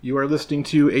You are listening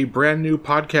to a brand new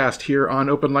podcast here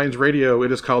on Open Lines Radio.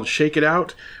 It is called Shake It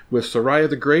Out with Soraya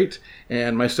the Great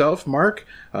and myself, Mark.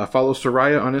 Follow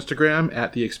Soraya on Instagram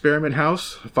at The Experiment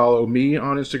House. Follow me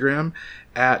on Instagram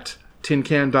at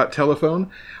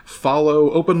tincan.telephone. Follow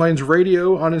Open Lines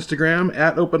Radio on Instagram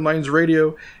at Open Lines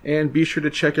Radio. And be sure to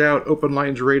check out Open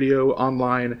Lines Radio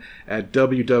online at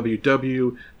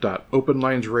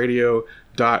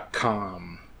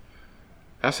www.openlinesradio.com.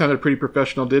 That sounded pretty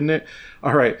professional, didn't it?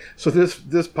 All right, so this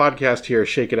podcast here,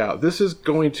 Shake It Out, this is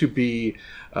going to be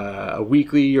a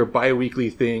weekly or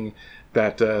bi-weekly thing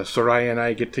that Soraya and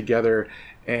I get together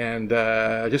and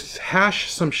just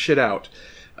hash some shit out.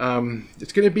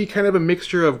 It's going to be kind of a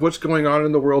mixture of what's going on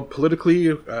in the world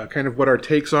politically, kind of what our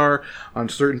takes are on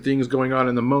certain things going on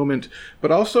in the moment,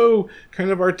 but also kind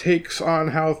of our takes on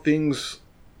how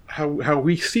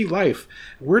we see life.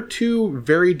 We're two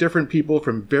very different people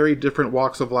from very different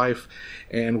walks of life,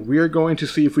 and we're going to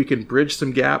see if we can bridge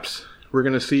some gaps. We're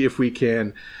going to see if we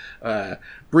can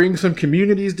bring some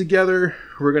communities together.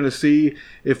 We're going to see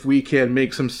if we can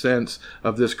make some sense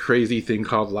of this crazy thing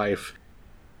called life.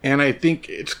 And I think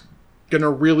it's going to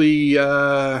really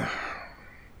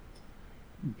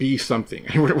be something.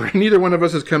 Neither one of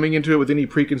us is coming into it with any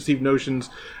preconceived notions.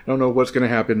 I don't know what's going to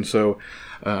happen, so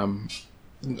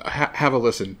have a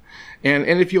listen. And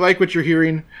if you like what you're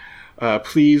hearing,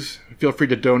 please feel free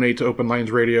to donate to Open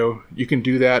Lines Radio. You can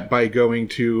do that by going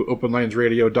to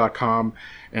openlinesradio.com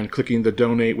and clicking the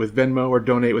donate with Venmo or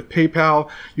donate with PayPal.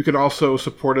 You can also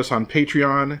support us on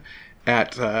Patreon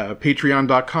at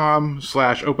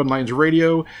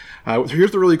patreon.com/openlinesradio.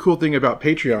 Here's the really cool thing about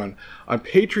Patreon. On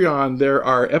Patreon, there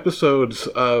are episodes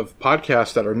of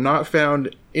podcasts that are not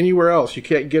found anywhere else. You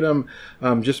can't get them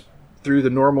just through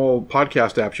the normal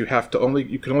podcast apps. You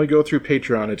can only go through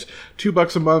Patreon. It's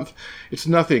 $2 a month. It's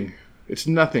nothing. It's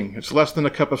less than a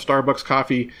cup of Starbucks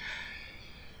coffee.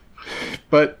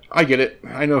 But I get it.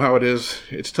 I know how it is.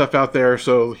 It's tough out there.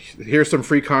 So here's some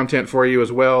free content for you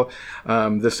as well.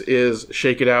 This is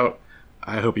Shake It Out.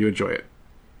 I hope you enjoy it.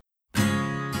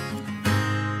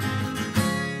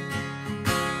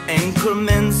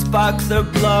 Increments spark their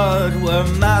blood where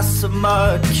mass of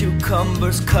mud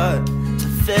cucumbers cut to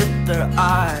fit their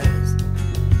eyes,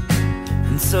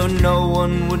 and so no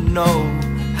one would know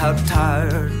how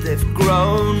tired they've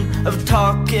grown of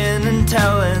talking and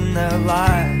telling their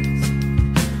lies.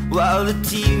 While the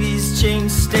TVs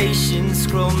change stations,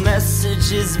 scroll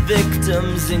messages,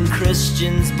 victims and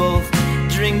Christians both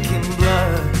drinking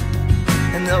blood,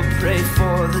 and they'll pray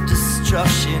for the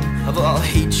destruction of all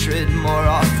hatred, more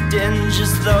often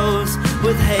just those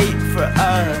with hate for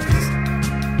us.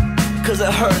 'Cause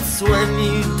it hurts when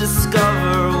you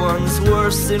discover one's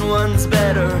worse and one's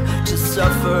better, to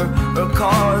suffer or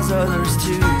cause others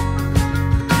to.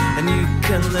 And you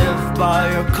can live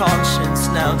by your conscience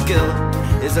now. Guilt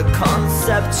is a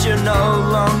concept you're no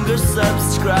longer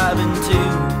subscribing to.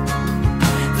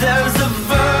 There's a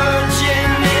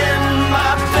virgin in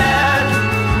my bed,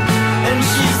 and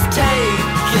she's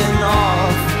taking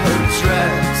off her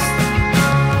dress,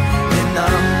 and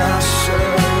I'm not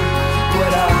sure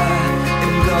what I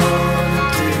am gonna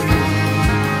do.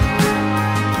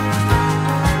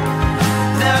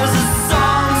 There's a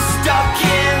song stuck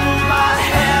in my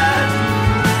head,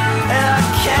 and I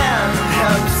can't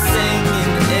help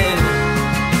singing it.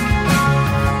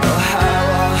 Oh, how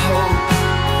I hope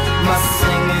my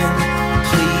singing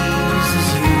pleases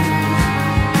you.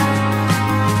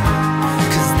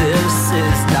 'Cause this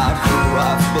is not who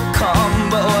I've become,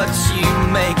 but what you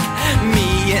make me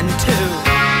into.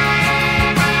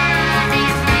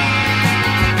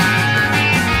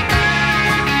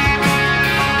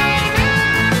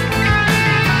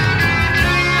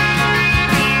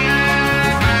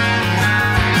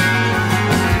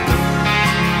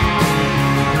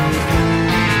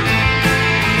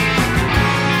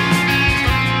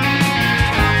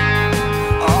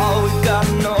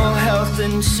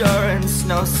 Insurance,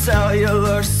 no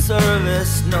cellular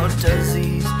service, no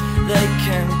disease they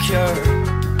can cure.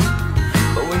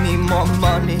 But we need more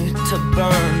money to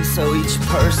burn, so each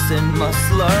person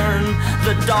must learn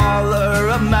the dollar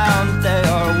amount they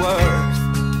are worth.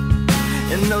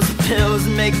 And those pills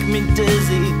make me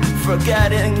dizzy,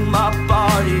 forgetting my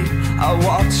body. I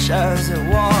watch as it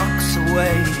walks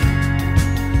away,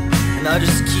 and I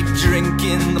just keep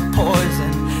drinking the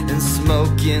poison and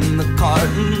smoking the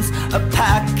cartons, a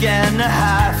pack and a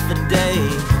half a day.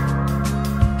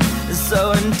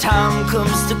 So when time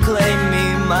comes to claim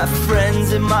me, my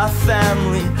friends and my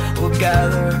family will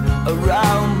gather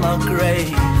around my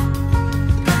grave,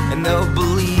 and they'll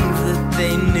believe that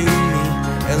they knew me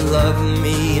and love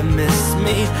me and miss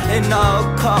me and all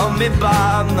call me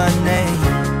by my name.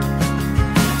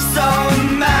 So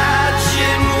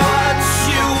imagine what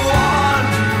you want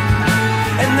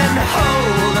and then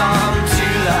hold on to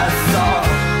that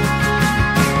thought,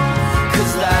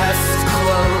 'cause that's as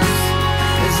close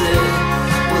as it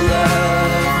will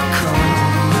ever come.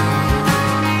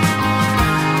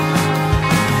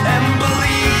 And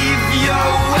believe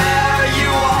you're where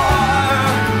you are,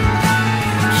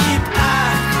 keep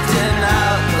acting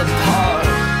out the part,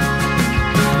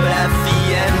 but at the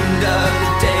end of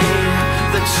the day,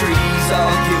 the trees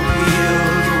all get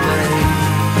wheeled away,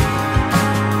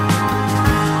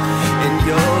 and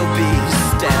you'll be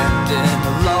standing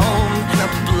alone in a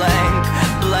blank,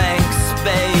 blank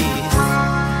space.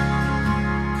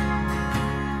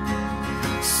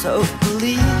 So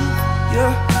believe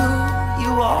you're who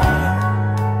you are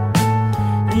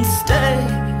and stay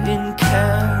in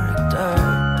character,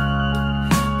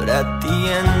 but at the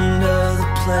end of the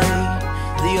play,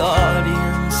 the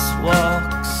audience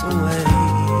walks away,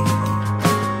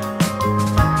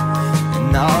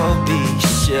 and I'll be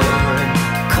shivering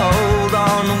cold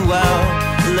on a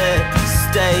well-lit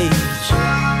stage.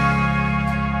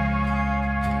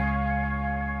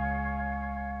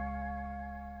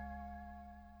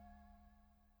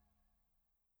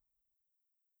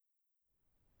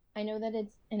 I know that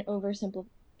it's an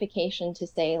oversimplification to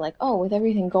say, like, oh, with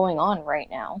everything going on right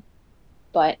now,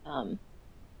 but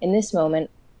in this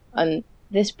moment, on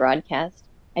this broadcast,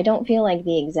 I don't feel like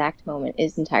the exact moment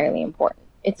is entirely important.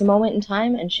 It's a moment in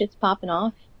time, and shit's popping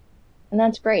off, and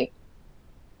that's great.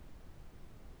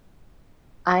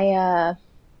 I'm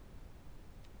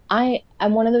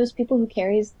one of those people who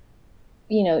carries,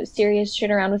 serious shit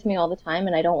around with me all the time,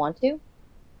 and I don't want to.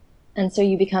 And so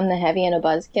you become the heavy and a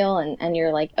buzzkill, and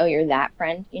you're like, oh, you're that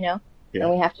friend, Yeah.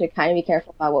 And we have to kind of be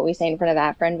careful about what we say in front of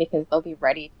that friend, because they'll be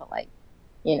ready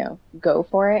to, go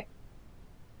for it.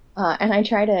 And I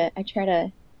try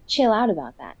to chill out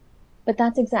about that. But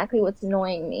that's exactly what's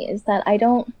annoying me, is that I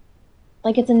don't,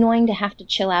 it's annoying to have to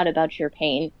chill out about your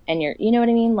pain and you know what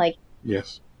I mean?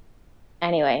 Yes.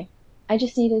 Anyway, I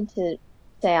just needed to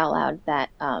say out loud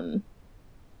that,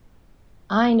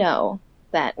 I know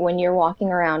that when you're walking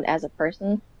around as a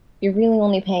person, you're really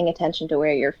only paying attention to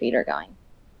where your feet are going.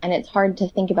 And it's hard to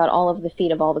think about all of the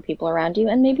feet of all the people around you,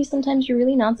 and maybe sometimes you're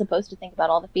really not supposed to think about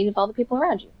all the feet of all the people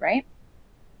around you, right?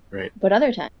 Right. But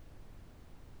other times,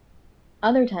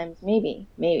 maybe,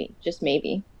 just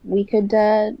maybe, we could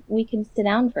sit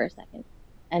down for a second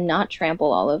and not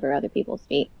trample all over other people's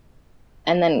feet,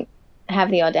 and then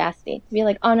have the audacity to be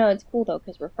like, oh no, it's cool though,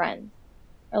 because we're friends.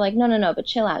 Or like, no, but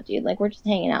chill out, dude. We're just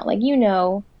hanging out. I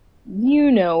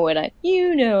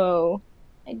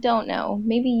don't know.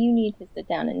 Maybe you need to sit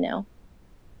down and know.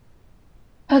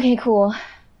 Okay, cool.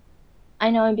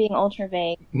 I know I'm being ultra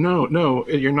vague. No,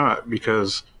 you're not,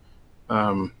 because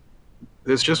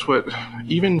it's just what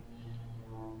even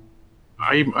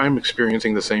I'm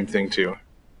experiencing the same thing too,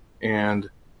 and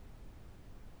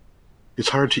it's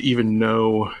hard to even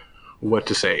know what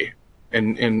to say.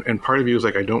 And part of you is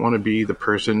like, I don't want to be the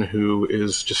person who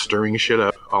is just stirring shit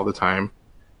up all the time.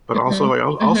 But also, I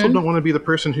also don't want to be the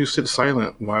person who sits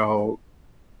silent while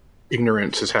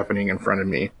ignorance is happening in front of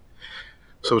me.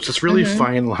 So it's this really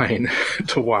fine line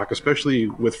to walk, especially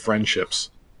with friendships.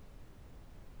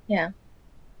 Yeah.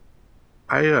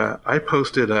 I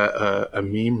posted a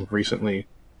meme recently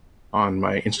on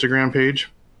my Instagram page.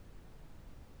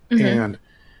 And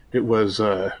it was...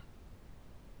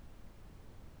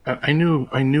 I knew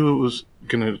it was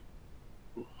gonna.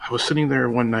 I was sitting there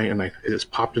one night, and it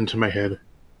just popped into my head,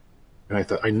 and I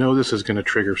thought, I know this is gonna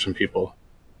trigger some people,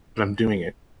 but I'm doing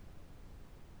it.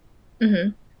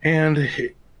 And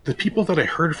the people that I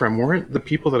heard from weren't the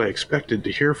people that I expected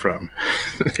to hear from.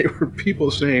 They were people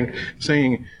saying,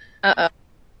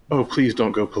 "Oh, please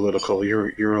don't go political.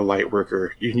 You're a light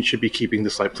worker. You should be keeping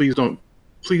this light. Please don't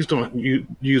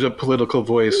use a political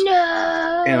voice."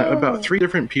 No. And about 3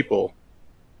 different people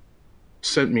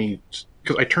sent me,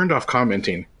 because I turned off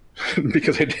commenting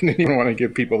because I didn't even want to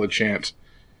give people a chance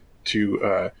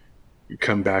to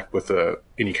come back with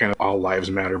any kind of all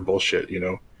lives matter bullshit,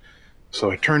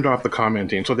 So I turned off the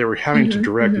commenting. So they were having to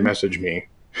direct message me.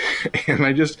 And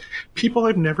people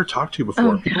I've never talked to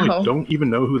before, people I don't even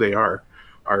know who they are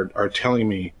telling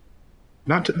me,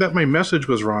 that my message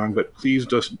was wrong, but please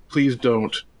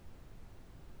don't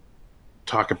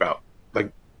talk about,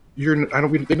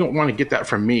 they don't want to get that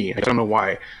from me. I don't know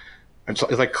why. And so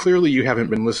it's like, clearly you haven't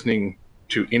been listening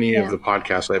to any of the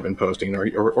podcasts I've been posting or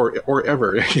ever.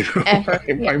 Ever. I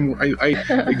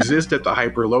exist at the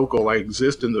hyper local. I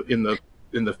exist in the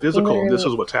physical. And this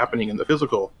is what's happening in the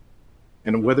physical.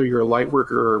 And whether you're a light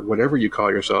worker or whatever you call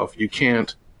yourself,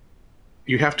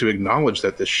 you have to acknowledge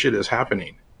that this shit is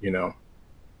happening,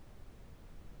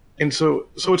 And so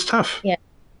it's tough. Yeah.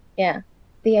 Yeah.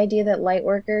 The idea that light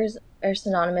workers are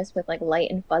synonymous with like light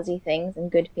and fuzzy things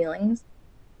and good feelings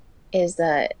is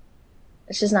that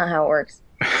it's just not how it works.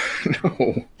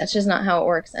 No. That's just not how it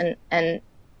works. And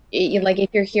like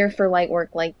if you're here for light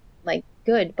work, like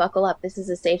good, buckle up. This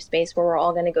is a safe space where we're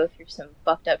all going to go through some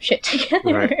fucked up shit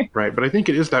together. Right. But I think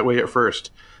it is that way at first.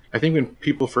 I think when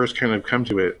people first kind of come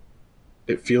to it,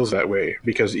 it feels that way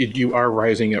because you are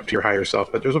rising up to your higher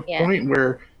self. But there's a point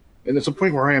where, and it's a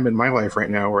point where I am in my life right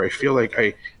now where I feel like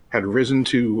I had risen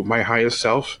to my highest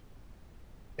self,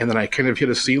 and then I kind of hit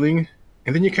a ceiling,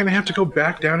 and then you kind of have to go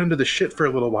back down into the shit for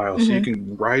a little while so you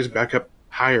can rise back up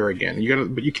higher again.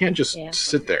 But you can't just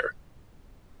sit there.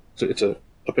 So it's a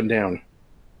up and down.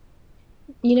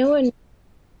 You know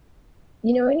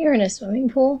when you're in a swimming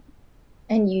pool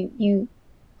and you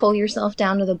pull yourself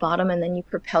down to the bottom and then you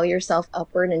propel yourself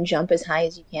upward and jump as high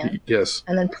as you can. Yes.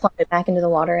 And then plummet back into the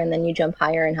water and then you jump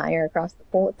higher and higher across the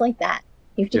pool. It's like that.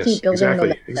 You have to keep building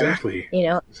momentum. Exactly.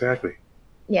 Exactly.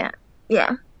 Yeah.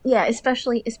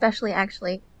 Especially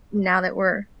actually now that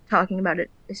we're talking about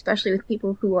it, especially with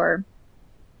people who are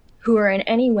in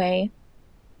any way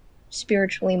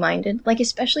spiritually minded, like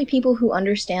especially people who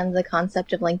understand the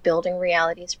concept of like building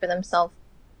realities for themselves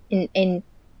in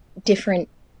different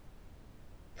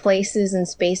places and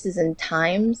spaces and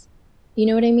times. You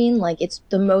know what I mean? Like it's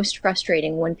the most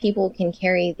frustrating when people can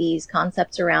carry these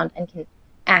concepts around and can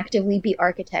actively be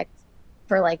architects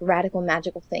for like radical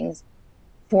magical things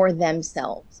for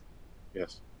themselves.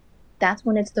 Yes. That's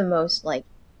when it's the most like,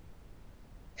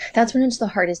 that's when it's the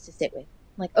hardest to sit with.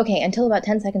 Like, okay, until about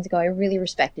 10 seconds ago, I really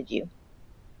respected you.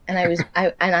 And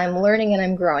I'm learning and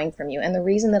I'm growing from you. And the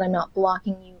reason that I'm not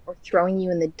blocking you or throwing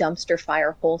you in the dumpster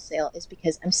fire wholesale is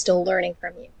because I'm still learning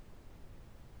from you.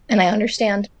 And I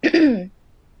understand that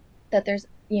there's,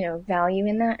 value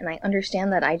in that. And I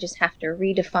understand that I just have to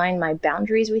redefine my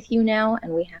boundaries with you now.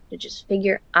 And I have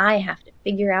to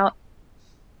figure out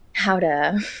how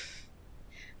to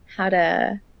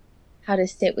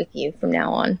sit with you from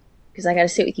now on. Because I got to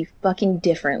sit with you fucking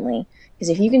differently. Because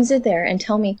if you can sit there and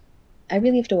tell me, I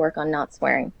really have to work on not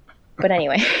swearing. But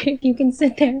anyway, if you can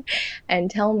sit there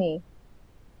and tell me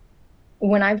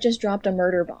when I've just dropped a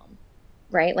murder bomb,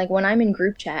 right? Like when I'm in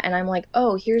group chat and I'm like,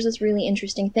 oh, here's this really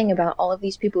interesting thing about all of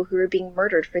these people who are being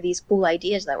murdered for these cool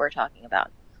ideas that we're talking about.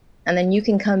 And then you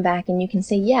can come back and you can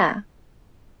say, yeah.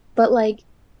 But like,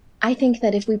 I think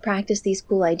that if we practice these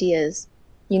cool ideas,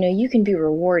 you can be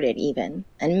rewarded even,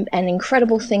 and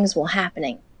incredible things will happen,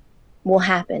 and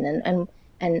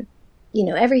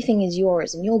everything is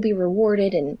yours, and you'll be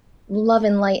rewarded, and love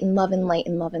and light, and love and light,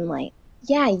 and love and light.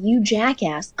 Yeah, you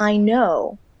jackass, I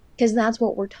know, because that's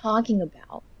what we're talking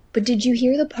about. But did you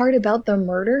hear the part about the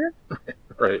murder?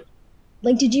 Right.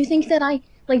 Like, did you think that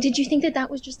that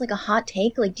was just like a hot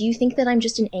take? Like, do you think that I'm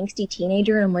just an angsty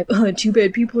teenager and I'm like, oh, too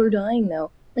bad people are dying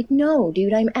though? Like, no,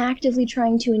 dude, I'm actively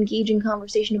trying to engage in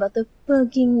conversation about the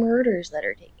fucking murders that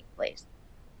are taking place.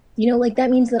 Like, that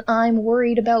means that I'm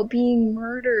worried about being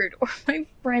murdered, or my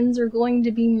friends are going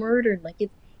to be murdered. Like,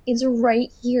 it's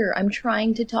right here. I'm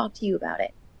trying to talk to you about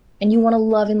it. And you want to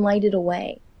love and light it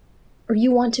away. Or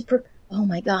you want to oh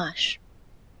my gosh.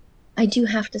 I do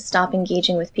have to stop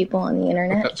engaging with people on the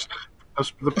internet.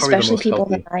 That's probably especially the most people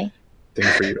healthy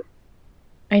thing for you.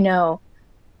 I know.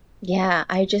 Yeah,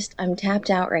 I'm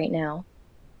tapped out right now.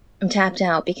 I'm tapped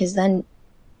out because then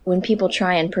when people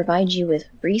try and provide you with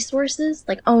resources,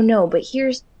 like, oh no, but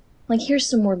here's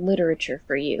some more literature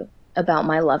for you about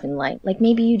my love and light. Like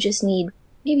maybe you just need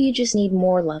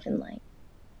more love and light.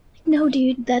 Like, no,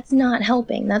 dude, that's not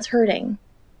helping. That's hurting.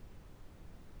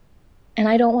 And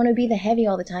I don't want to be the heavy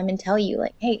all the time and tell you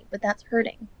like, hey, but that's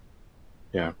hurting.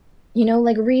 Yeah.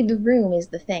 Like read the room is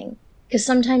the thing. Because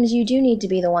sometimes you do need to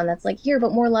be the one that's like, here,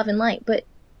 but more love and light. But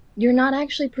you're not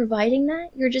actually providing that.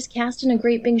 You're just casting a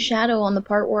great big shadow on the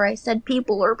part where I said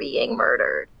people are being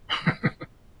murdered.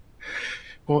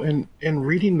 Well, and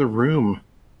reading the room,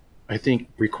 I think,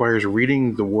 requires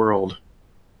reading the world.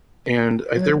 And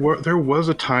there was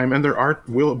a time, and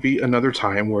will be another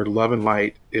time where love and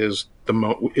light is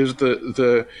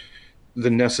the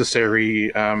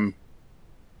necessary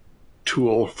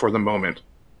tool for the moment,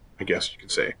 I guess you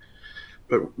could say.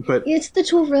 But it's the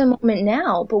tool for the moment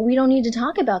now, but we don't need to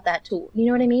talk about that tool. You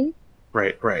know what I mean?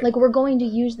 Right. Like, we're going to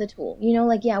use the tool.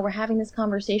 Like, yeah, we're having this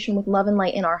conversation with love and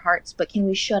light in our hearts, but can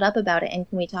we shut up about it and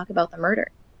can we talk about the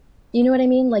murder? You know what I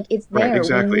mean? Like, it's there. Right,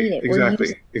 exactly. We need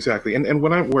it. Exactly. And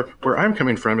where I'm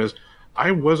coming from is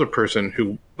I was a person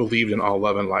who believed in all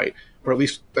love and light, or at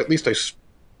least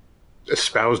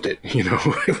espoused it. You know,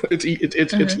 it's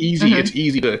Mm-hmm. easy. Mm-hmm. It's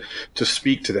easy to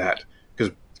speak to that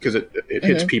because it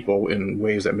hits people in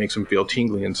ways that makes them feel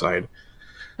tingly inside.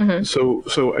 Mm-hmm.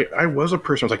 So I was a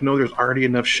person. I was like, no, there's already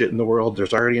enough shit in the world.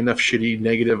 There's already enough shitty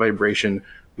negative vibration.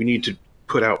 We need to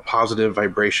put out positive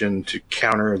vibration to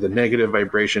counter the negative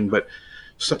vibration. But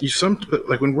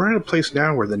like when we're in a place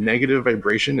now where the negative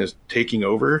vibration is taking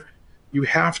over, you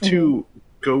have to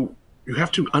go. You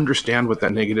have to understand what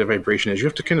that negative vibration is. You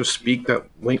have to kind of speak that,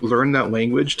 learn that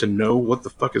language to know what the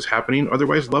fuck is happening.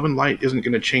 Otherwise, love and light isn't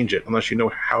going to change it unless you know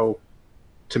how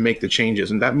to make the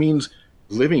changes. And that means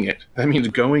living it. That means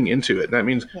going into it. That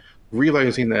means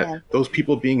realizing that those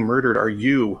people being murdered are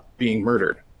you being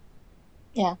murdered.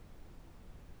 Yeah.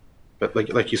 But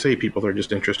like you say, people are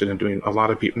just interested in doing, a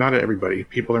lot of people, not everybody,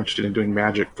 people are interested in doing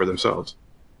magic for themselves.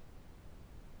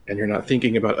 And you're not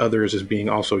thinking about others as being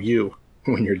also you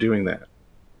when you're doing that.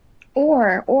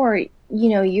 Or you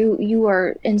know, you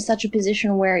are in such a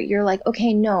position where you're like,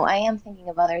 okay, no, I am thinking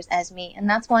of others as me, and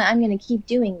that's why I'm going to keep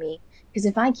doing me, because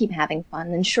if I keep having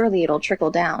fun, then surely it'll trickle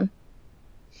down.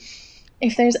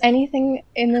 If there's anything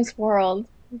in this world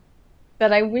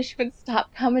that I wish would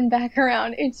stop coming back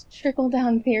around, it's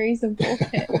trickle-down theories of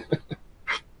bullshit.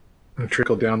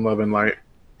 Trickle-down love and light.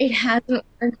 It hasn't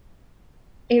worked.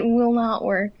 It will not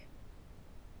work.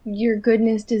 Your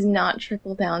goodness does not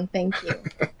trickle down, thank you.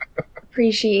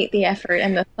 Appreciate the effort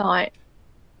and the thought.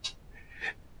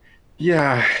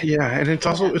 Yeah, and it's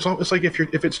also it's like if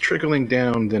it's trickling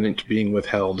down, then it's being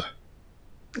withheld.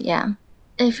 Yeah.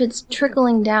 If it's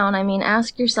trickling down, I mean,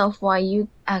 ask yourself why you...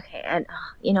 Okay, and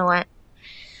you know what?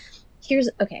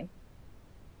 Okay.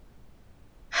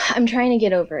 I'm trying to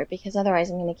get over it, because otherwise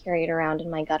I'm going to carry it around in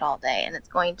my gut all day, and it's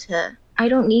going to... I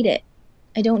don't need it.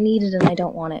 I don't need it, and I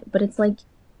don't want it. But it's like,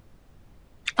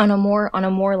 on a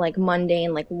more like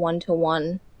mundane, like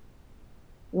one-to-one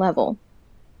level.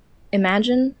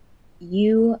 Imagine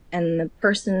you and the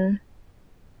person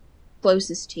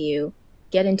closest to you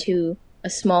get into a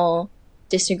small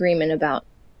disagreement about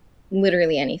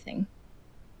literally anything.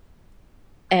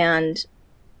 And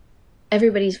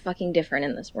everybody's fucking different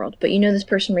in this world, but you know this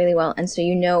person really well, and so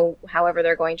you know however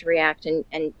they're going to react,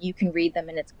 and you can read them,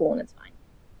 and it's cool and it's fine.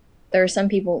 There are some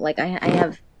people, like I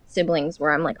have siblings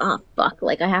where I'm like, oh fuck,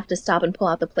 like I have to stop and pull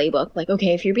out the playbook, like,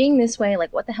 okay, if you're being this way,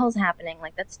 like what the hell's happening,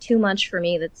 like that's too much for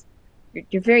me,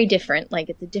 you're very different, like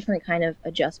it's a different kind of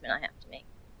adjustment I have to make.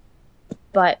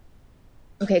 But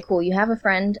okay, cool, you have a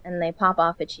friend and they pop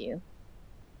off at you,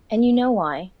 and you know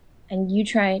why, and you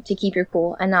try to keep your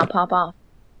cool and not pop off,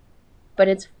 but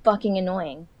it's fucking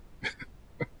annoying.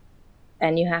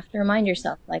 And you have to remind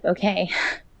yourself, like, okay,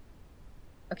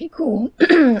 cool,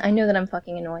 I know that I'm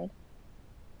fucking annoyed.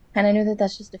 And I know that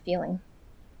that's just a feeling.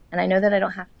 And I know that I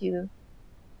don't have to...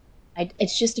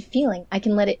 it's just a feeling. I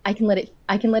can let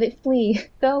it flee.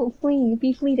 Go, flee,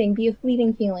 be fleeting, be a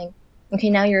fleeting feeling. Okay,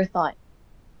 now you're a thought.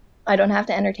 I don't have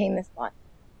to entertain this thought.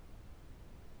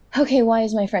 Okay, why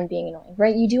is my friend being annoying?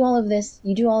 Right? You do all of this,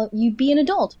 you be an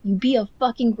adult. You be a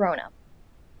fucking grown-up.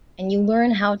 And you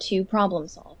learn how to problem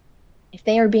solve. If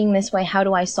they are being this way, how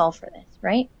do I solve for this,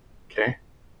 right? Okay.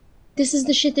 This is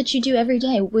the shit that you do every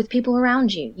day with people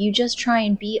around you. You just try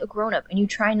and be a grown-up, and you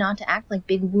try not to act like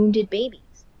big wounded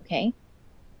babies, okay?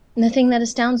 And the thing that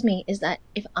astounds me is that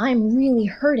if I'm really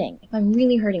hurting,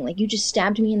 like you just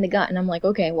stabbed me in the gut, and I'm like,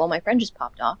 okay, well, my friend just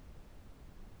popped off.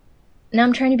 Now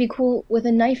I'm trying to be cool with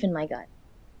a knife in my gut.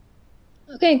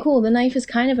 Okay, cool, the knife is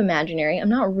kind of imaginary. I'm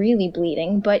not really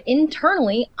bleeding, but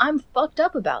internally, I'm fucked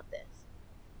up about this.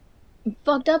 I'm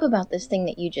fucked up about this thing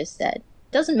that you just said.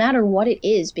 Doesn't matter what it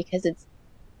is, because it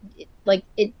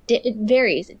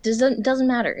varies. It doesn't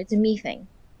matter. It's a me thing.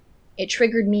 It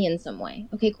triggered me in some way.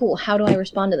 Okay, cool. How do I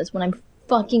respond to this when I'm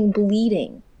fucking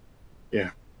bleeding? Yeah.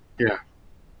 No.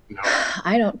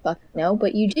 I don't fucking know,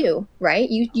 but you do, right?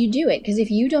 You do it, because if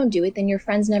you don't do it, then your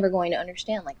friend's never going to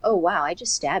understand, like, oh wow, I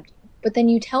just stabbed you. But then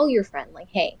you tell your friend, like,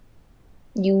 hey,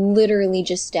 you literally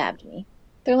just stabbed me.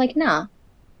 They're like, nah.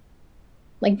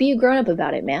 Like, be a grown-up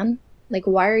about it, man. Like,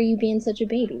 why are you being such a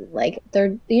baby? Like,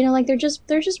 they're just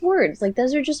words. Like,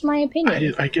 those are just my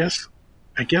opinions. I guess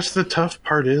the tough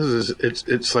part is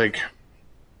it's like,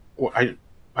 well, I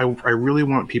really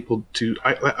want people to.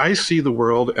 I see the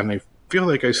world, and I feel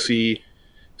like I see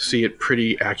it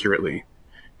pretty accurately,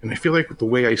 and I feel like the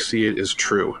way I see it is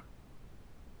true.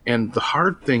 And the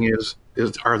hard thing is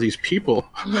are these people,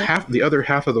 the other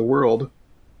half of the world,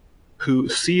 who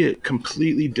see it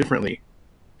completely differently.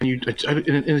 And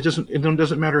it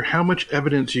doesn't matter how much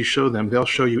evidence you show them, they'll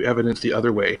show you evidence the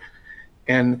other way.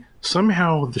 And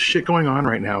somehow the shit going on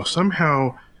right now,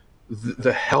 somehow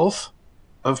the health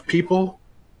of people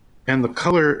and the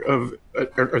color of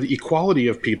or the equality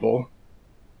of people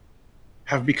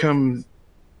have become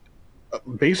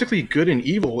basically good and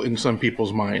evil in some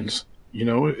people's minds, you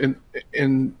know,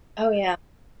 and Oh yeah.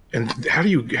 and how do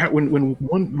you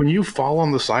when you fall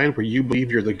on the side where you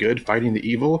believe you're the good fighting the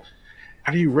evil,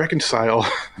 how do you reconcile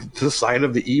the side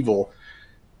of the evil,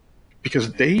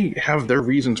 because they have their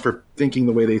reasons for thinking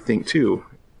the way they think too.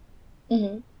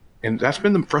 Mm-hmm. And that's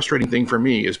been the frustrating thing for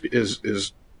me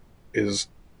is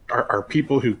are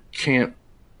people who can't,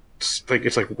 like,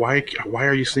 it's like, why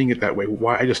are you seeing it that way?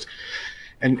 Why? I just,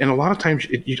 and a lot of times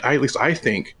at least I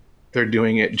think they're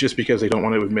doing it just because they don't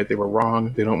want to admit they were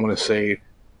wrong. They don't want to say,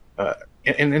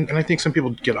 and I think some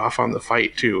people get off on the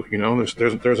fight too. You know,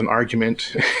 there's an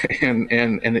argument,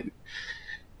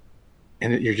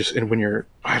 you're just, and when you're,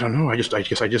 I don't know, I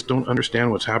guess I just don't understand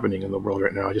what's happening in the world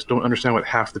right now. I just don't understand what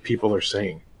half the people are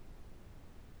saying.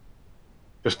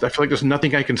 I feel like there's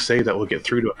nothing I can say that will get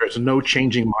through to it. There's no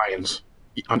changing minds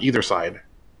on either side.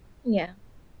 Yeah.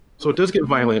 So it does get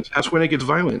violent. That's when it gets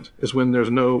violent, is when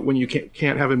when you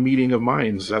can't have a meeting of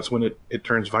minds. That's when it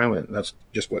turns violent. And that's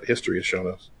just what history has shown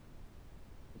us.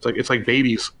 It's like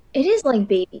babies. It is like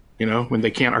baby. You know, when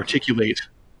they can't articulate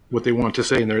what they want to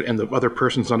say, and the other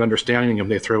person's not understanding them,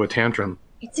 they throw a tantrum.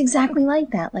 It's exactly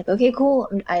like that. Like, okay, cool.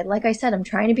 Like I said, I'm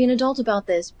trying to be an adult about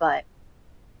this, but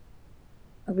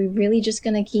are we really just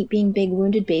going to keep being big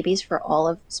wounded babies for all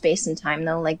of space and time,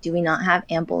 though? Like, do we not have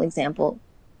ample examples?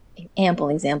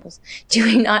 Do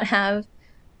we not have,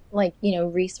 like, you know,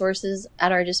 resources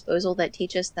at our disposal that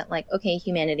teach us that, like, okay,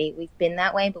 humanity, we've been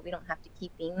that way, but we don't have to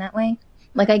keep being that way?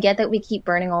 Like, I get that we keep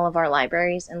burning all of our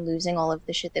libraries and losing all of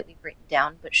the shit that we've written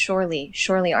down, but surely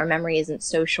our memory isn't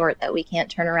so short that we can't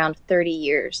turn around 30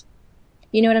 years.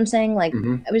 You know what I'm saying? Like,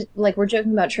 I was like, we're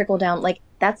joking about trickle down. Like,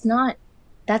 that's not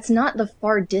the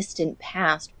far distant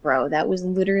past, bro. That was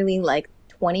literally like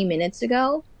 20 minutes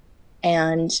ago,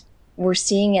 and we're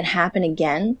seeing it happen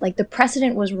again. Like, the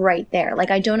precedent was right there.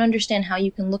 Like, I don't understand how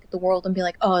you can look at the world and be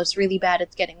like, oh, it's really bad,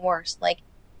 it's getting worse. Like,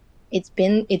 it's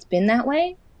been that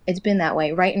way. It's been that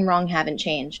way. Right and wrong haven't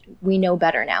changed. We know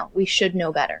better now. We should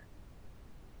know better.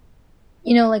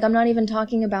 You know, like, I'm not even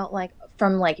talking about, like,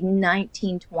 from, like,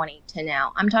 1920 to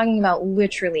now. I'm talking about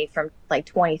literally from, like,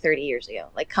 20, 30 years ago.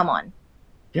 Like, come on.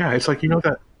 Yeah, it's like, you know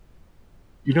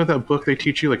that book they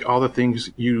teach you, like, all the things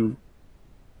you've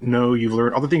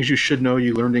learned, all the things you should know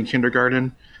you learned in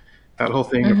kindergarten, that whole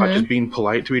thing about just being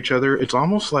polite to each other. It's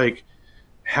almost like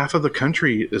half of the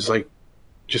country is like,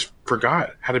 just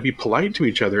forgot how to be polite to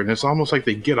each other, and it's almost like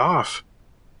they get off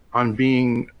on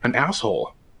being an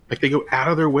asshole. Like, they go out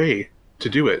of their way to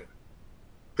do it.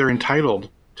 They're entitled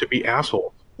to be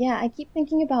assholes. Yeah, I keep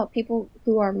thinking about people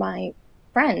who are my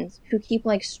friends who keep,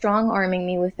 like, strong-arming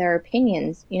me with their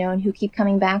opinions, you know, and who keep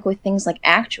coming back with things like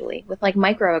actually, with, like,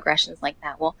 microaggressions like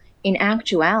that. Well, in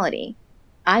actuality,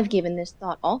 I've given this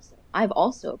thought also. I've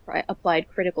also applied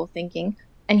critical thinking,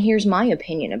 and here's my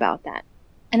opinion about that.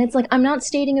 And it's like, I'm not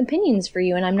stating opinions for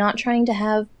you, and I'm not trying to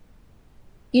have,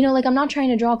 you know, like, I'm not trying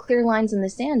to draw clear lines in the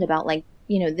sand about, like,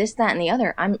 you know, this, that, and the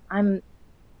other. I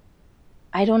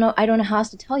don't know how else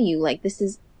to tell you, like, this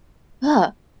is,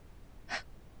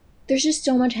 there's just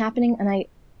so much happening, and I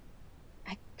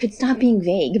could stop being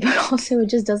vague, but also it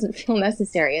just doesn't feel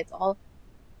necessary. It's all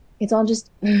just.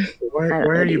 Why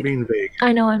are you being vague?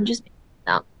 I know, I'm just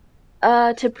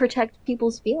to protect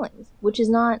people's feelings, which is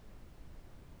not.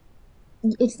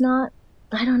 It's not.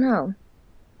 I don't know.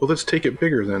 Well, let's take it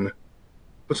bigger then.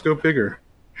 Let's go bigger,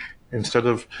 instead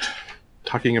of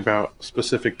talking about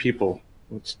specific people.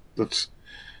 Let's.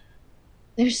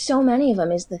 There's so many of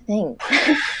them is the thing.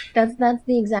 That's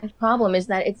the exact problem, is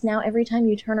that it's now every time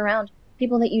you turn around,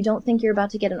 people that you don't think you're about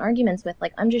to get in arguments with,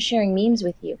 like, I'm just sharing memes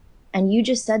with you, and you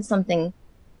just said something,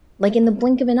 like, in the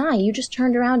blink of an eye, you just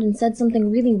turned around and said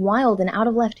something really wild and out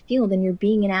of left field, and you're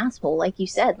being an asshole, like you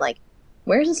said. Like,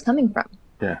 where's this coming from?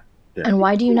 Yeah. And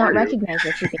why do you not recognize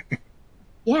what you're being?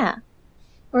 Yeah.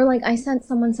 Or, like, I sent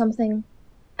someone some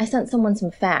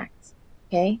facts,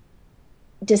 okay?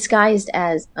 Disguised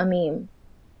as a meme.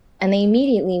 And they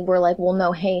immediately were like, well,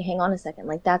 no, hey, hang on a second.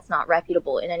 Like, that's not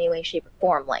reputable in any way, shape, or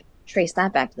form. Like, trace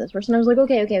that back to this person. I was like,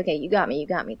 okay, you got me.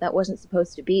 That wasn't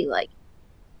supposed to be, like,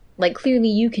 clearly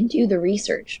you can do the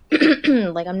research.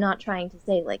 Like, I'm not trying to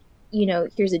say, like, you know,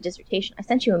 here's a dissertation. I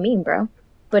sent you a meme, bro.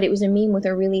 But it was a meme with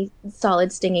a really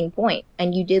solid, stinging point,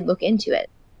 and you did look into it.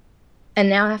 And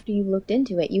now after you've looked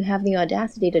into it, you have the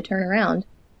audacity to turn around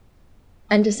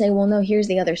and to say, well, no, here's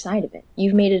the other side of it.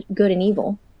 You've made it good and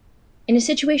evil. In a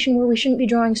situation where we shouldn't be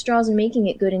drawing straws and making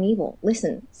it good and evil.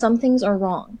 Listen, some things are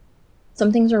wrong.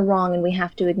 Some things are wrong, and we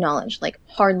have to acknowledge, like,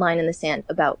 hard line in the sand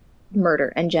about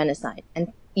murder and genocide.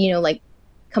 And, like,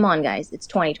 come on, guys, it's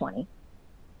 2020.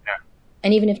 Yeah.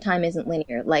 And even if time isn't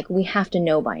linear, like, we have to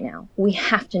know by now. We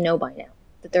have to know by now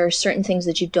that there are certain things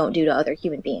that you don't do to other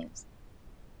human beings.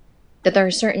 That there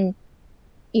are certain,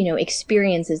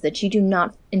 experiences that you do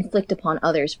not inflict upon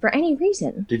others for any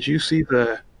reason. Did you see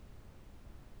the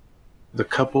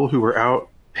couple who were out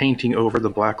painting over the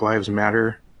Black Lives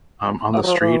Matter on the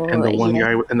street, and the one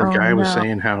guy and the guy was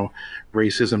saying how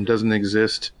racism doesn't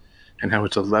exist and how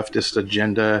it's a leftist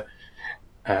agenda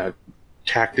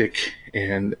tactic,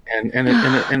 and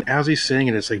as he's saying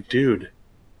it, it's like, dude,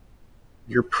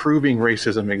 you're proving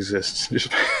racism exists.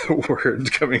 Just words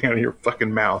coming out of your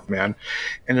fucking mouth, man.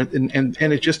 And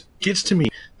it just gets to me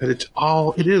that it's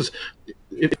all it is.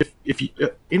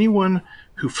 If anyone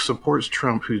who supports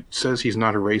Trump, who says he's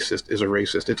not a racist, is a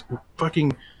racist. It's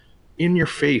fucking in your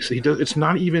face. It's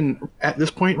not even at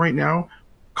this point right now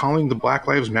calling the Black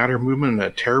Lives Matter movement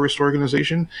a terrorist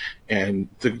organization, and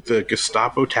the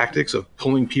Gestapo tactics of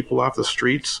pulling people off the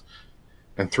streets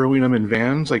and throwing them in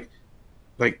vans, like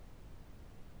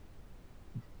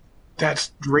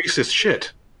that's racist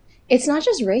shit. It's not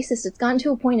just racist. It's gotten to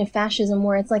a point of fascism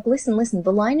where it's like, listen,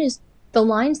 the lines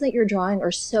that you're drawing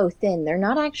are so thin. You're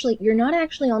not actually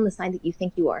on the side that you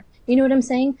think you are. You know what I'm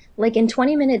saying? Like, in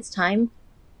 20 minutes time,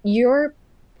 your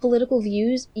political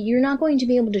views, you're not going to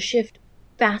be able to shift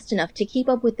fast enough to keep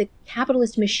up with the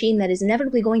capitalist machine that is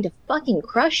inevitably going to fucking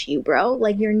crush you, bro.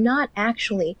 Like, you're not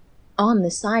actually on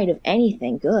the side of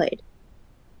anything good.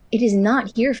 It is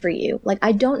not here for you. Like,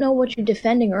 I don't know what you're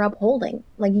defending or upholding.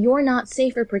 Like, you're not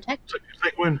safe or protected. It's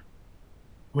like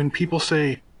when people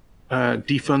say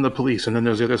defund the police, and then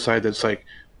there's the other side that's like,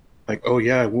 oh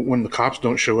yeah, when the cops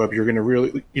don't show up, you're going to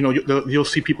really, you'll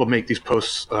see people make these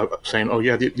posts saying, oh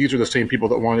yeah, these are the same people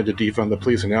that wanted to defund the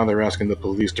police, and now they're asking the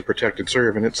police to protect and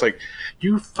serve. And it's like,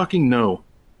 you fucking know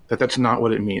that that's not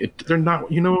what it means. They're not,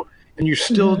 and you're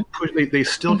still they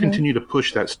still continue to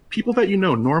push that. People that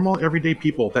normal everyday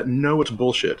people that know it's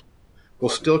bullshit, will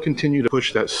still continue to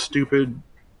push that stupid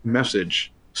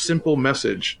message, simple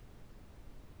message,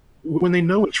 when they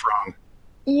know it's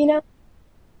wrong.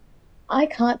 I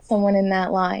caught someone in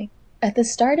that lie at the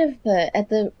start of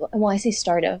I say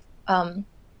start of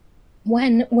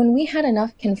when we had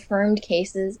enough confirmed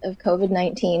cases of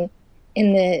COVID-19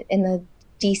 in the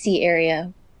DC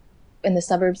area, in the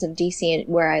suburbs of DC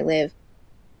where I live,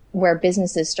 where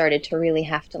businesses started to really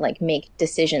have to like make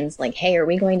decisions like, hey, are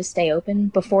we going to stay open?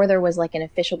 Before there was like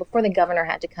before the governor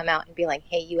had to come out and be like,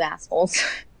 hey, you assholes.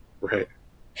 Right.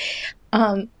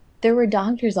 There were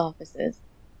doctors' offices.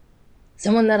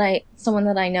 Someone that I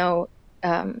know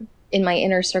in my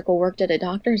inner circle worked at a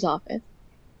doctor's office,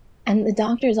 and the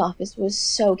doctor's office was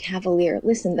so cavalier.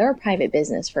 Listen, they're a private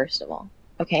business, first of all,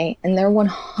 okay? And they're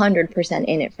 100%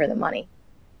 in it for the money.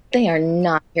 They are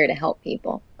not here to help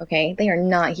people, okay? They are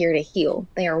not here to heal.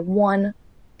 They are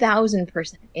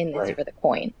 1,000% in this for the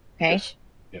coin, okay?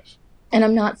 Yes. And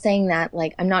I'm not saying that,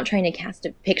 like, I'm not trying to cast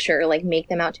a picture or, like, make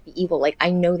them out to be evil. Like, I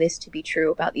know this to be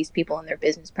true about these people and their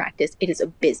business practice. It is a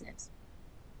business.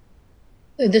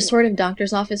 The sort of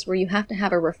doctor's office where you have to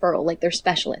have a referral, like, they're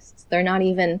specialists. They're not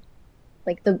even,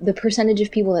 like, the percentage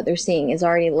of people that they're seeing is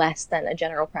already less than a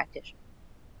general practitioner.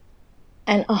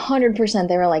 And 100%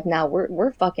 they were like, nah,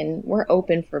 we're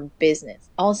open for business.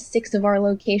 All 6 of our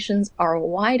locations are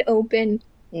wide open,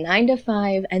 9 to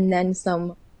 5, and then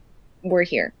some, we're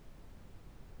here.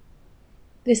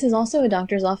 This is also a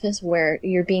doctor's office where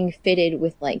you're being fitted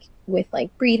with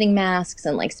breathing masks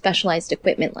and like specialized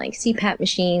equipment like CPAP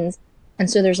machines. And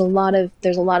so there's a lot of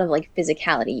like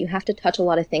physicality. You have to touch a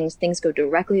lot of things. Things go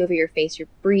directly over your face. You're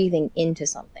breathing into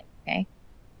something, okay?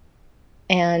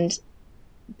 And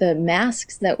the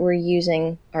masks that we're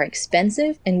using are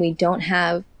expensive, and we don't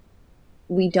have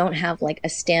like a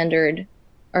standard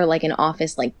or like an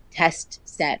office like test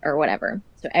set or whatever.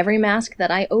 So every mask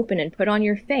that I open and put on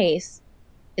your face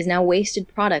is now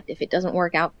wasted product if it doesn't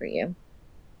work out for you.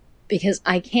 Because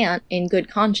I can't, in good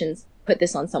conscience, put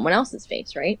this on someone else's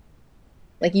face, right?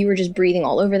 Like, you were just breathing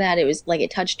all over that. It was like it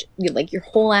touched like your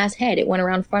whole ass head. It went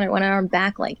around front, it went around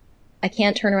back. Like, I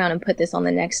can't turn around and put this on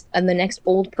the next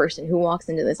old person who walks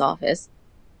into this office.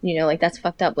 Like, that's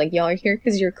fucked up. Like, y'all are here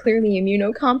because you're clearly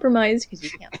immunocompromised, because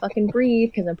you can't fucking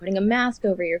breathe, because I'm putting a mask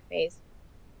over your face.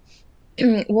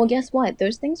 Well, guess what?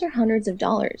 Those things are hundreds of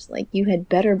dollars. Like, you had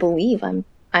better believe I'm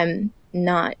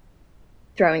not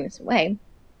throwing this away.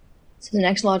 So the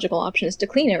next logical option is to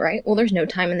clean it, right? Well, there's no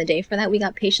time in the day for that. We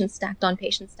got patients stacked on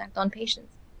patients stacked on patients.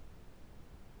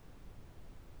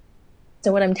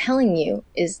 So what I'm telling you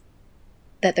is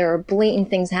that there are blatant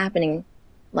things happening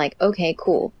Like, okay,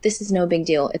 cool. This is no big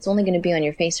deal. It's only going to be on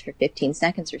your face for 15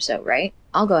 seconds or so, right?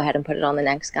 I'll go ahead and put it on the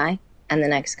next guy, and the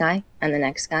next guy, and the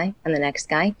next guy, and the next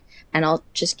guy, and I'll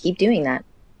just keep doing that.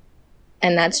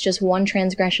 And that's just one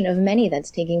transgression of many that's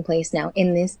taking place now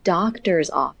in this doctor's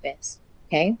office,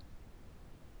 okay?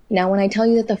 Now, when I tell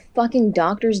you that the fucking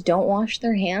doctors don't wash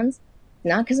their hands,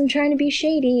 not because I'm trying to be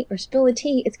shady or spill the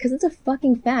tea, it's because it's a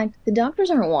fucking fact. The doctors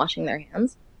aren't washing their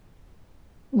hands.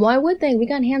 Why would they? We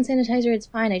got hand sanitizer, it's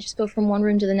fine. I just go from one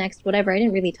room to the next, whatever. I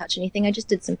didn't really touch anything. I just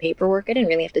did some paperwork. I didn't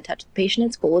really have to touch the patient.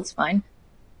 It's cool, it's fine.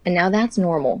 And now that's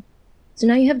normal. So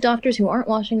now you have doctors who aren't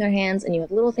washing their hands, and you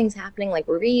have little things happening like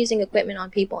we're reusing equipment on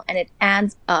people, and it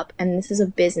adds up. And this is a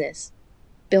business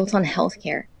built on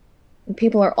healthcare. And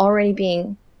people are already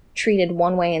being treated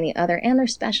one way and the other, and they're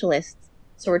specialists.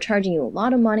 So we're charging you a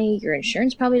lot of money. Your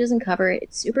insurance probably doesn't cover it.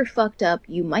 It's super fucked up.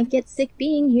 You might get sick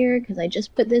being here because I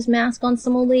just put this mask on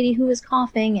some old lady who was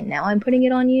coughing, and now I'm putting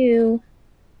it on you.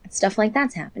 And stuff like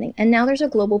that's happening. And now there's a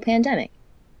global pandemic.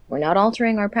 We're not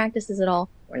altering our practices at all.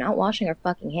 We're not washing our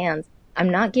fucking hands. I'm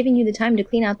not giving you the time to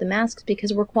clean out the masks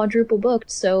because we're quadruple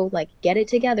booked, so, like, get it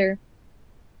together.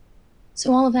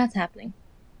 So all of that's happening.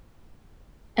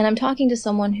 And I'm talking to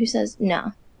someone who says,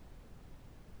 nah,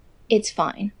 it's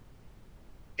fine.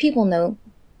 People know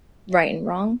right and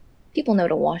wrong. People know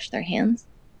to wash their hands.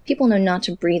 People know not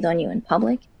to breathe on you in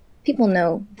public. People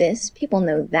know this. People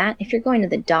know that. If you're going to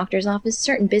the doctor's office,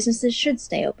 certain businesses should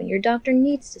stay open. Your doctor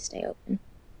needs to stay open.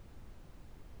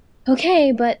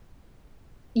 Okay, but,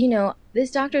 you know,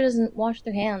 this doctor doesn't wash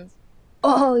their hands.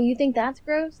 Oh, you think that's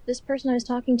gross? This person I was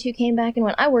talking to came back and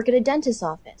went, I work at a dentist's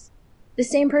office. The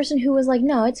same person who was like,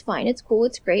 no, it's fine, it's cool,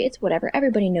 it's great, it's whatever,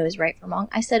 everybody knows right from wrong.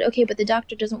 I said, okay, but the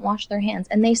doctor doesn't wash their hands.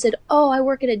 And they said, oh, I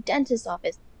work at a dentist's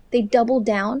office. They doubled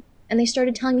down, and they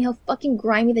started telling me how fucking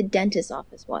grimy the dentist's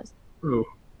office was. Ooh.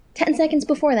 10 seconds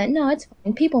before that, no, it's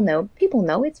fine, people know,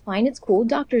 it's fine, it's cool,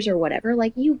 doctors or whatever,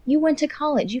 like, you went to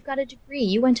college, you've got a degree,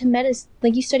 you went to medicine,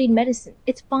 like, you studied medicine,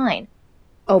 it's fine.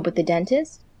 Oh, but the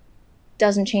dentist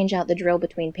doesn't change out the drill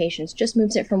between patients, just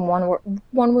moves it from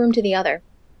one room to the other.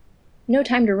 No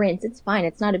time to rinse. It's fine.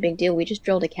 It's not a big deal. We just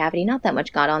drilled a cavity. Not that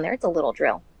much got on there. It's a little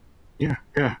drill. Yeah.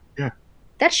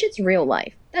 That shit's real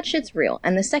life. That shit's real.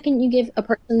 And the second you give a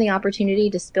person the opportunity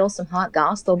to spill some hot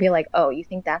goss, they'll be like, oh, you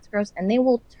think that's gross? And they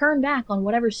will turn back on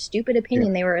whatever stupid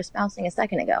opinion they were espousing a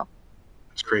second ago.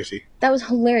 It's crazy. That was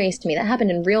hilarious to me. That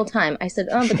happened in real time. I said,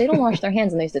 oh, but they don't wash their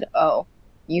hands. And they said, oh,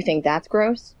 you think that's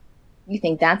gross? You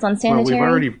think that's unsanitary? Well, we've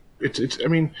already, I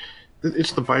mean,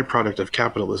 it's the byproduct of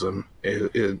capitalism,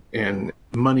 and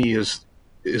money is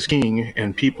king,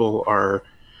 and people are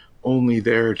only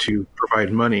there to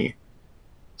provide money.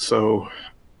 So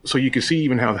you can see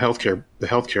even how the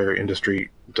healthcare industry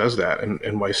does that,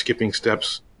 and why skipping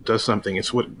steps does something.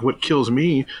 It's what kills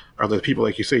me are the people,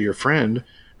 like you say, your friend,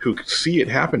 who see it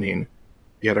happening,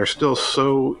 yet are still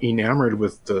so enamored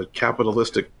with the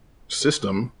capitalism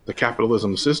system,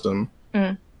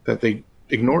 that they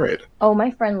ignore it. Oh, my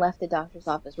friend left the doctor's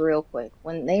office real quick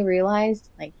when they realized,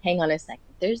 like, hang on a second,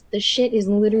 the shit is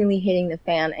literally hitting the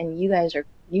fan, and you guys are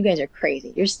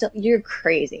crazy. You're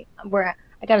crazy. I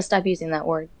gotta stop using that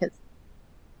word because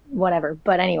whatever.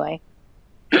 But anyway,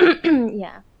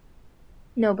 yeah.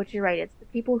 No, but you're right. It's the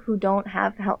people who don't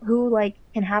have who like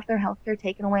can have their healthcare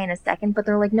taken away in a second, but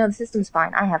they're like, no, the system's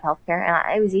fine. I have healthcare,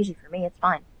 and it was easy for me. It's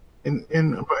fine. And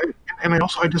the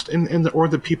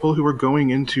people who are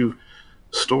going into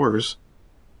stores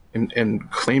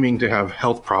and claiming to have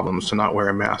health problems to not wear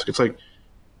a mask. It's like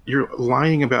you're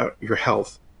lying about your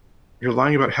health. You're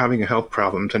lying about having a health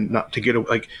problem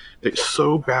they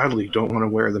so badly don't want to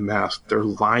wear the mask. They're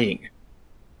lying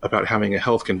about having a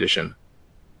health condition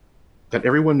that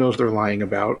everyone knows they're lying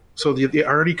about. So they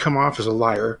already come off as a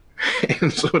liar.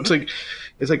 And so it's like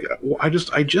I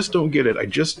just don't get it. I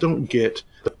just don't get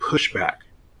the pushback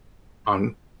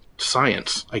on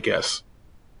science, I guess.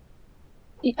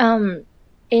 In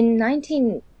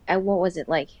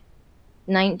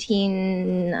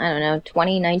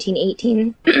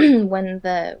 1918, when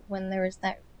there was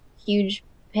that huge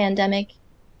pandemic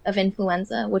of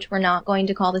influenza, which we're not going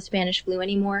to call the Spanish flu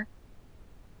anymore,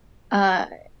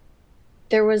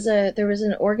 there was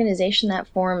an organization that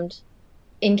formed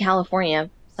in California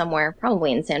somewhere,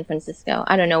 probably in San Francisco.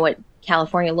 I don't know what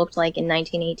California looked like in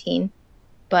 1918,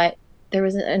 but there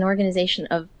was an organization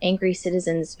of angry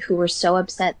citizens who were so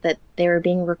upset that they were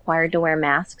being required to wear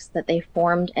masks that they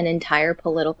formed an entire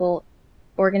political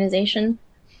organization.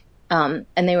 And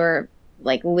they were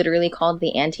like literally called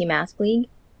the Anti-Mask League.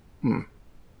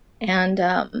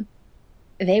 And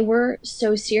they were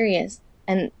so serious.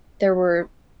 And there were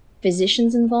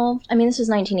physicians involved. I mean, this was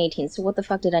 1918, so what the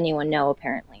fuck did anyone know,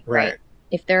 apparently, right?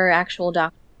 If there are actual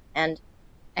doctors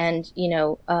and you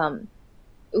know,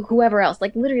 whoever else,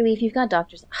 like literally if you've got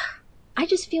doctors, I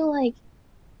just feel like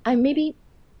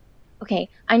okay,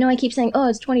 I know I keep saying, oh,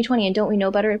 it's 2020 and don't we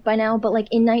know better by now, but like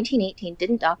in 1918,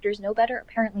 didn't doctors know better?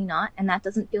 Apparently not, and that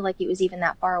doesn't feel like it was even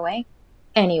that far away.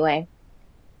 Anyway,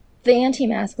 the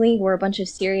anti-mask league were a bunch of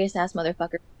serious-ass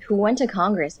motherfuckers who went to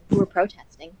Congress and who were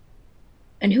protesting,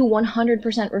 and who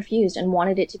 100% refused and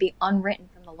wanted it to be unwritten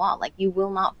from the law. Like, you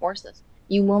will not force us.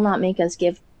 You will not make us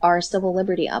give our civil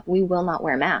liberty up. We will not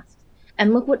wear masks.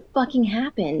 And look what fucking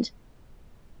happened.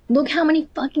 Look how many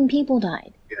fucking people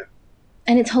died. Yeah.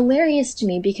 And it's hilarious to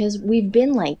me because we've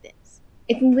been like this.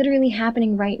 It's literally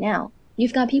happening right now.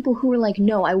 You've got people who are like,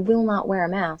 no, I will not wear a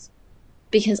mask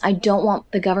because I don't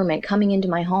want the government coming into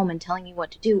my home and telling me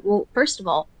what to do. Well, first of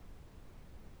all,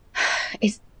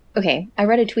 okay, I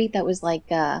read a tweet that was like,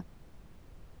 the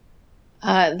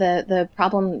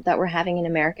problem that we're having in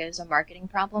America is a marketing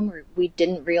problem, where we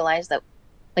didn't realize that,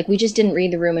 like, we just didn't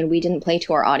read the room and we didn't play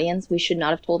to our audience. We should not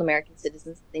have told American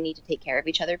citizens that they need to take care of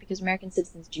each other, because American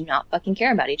citizens do not fucking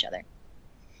care about each other.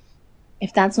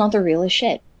 If that's not the realest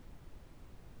shit.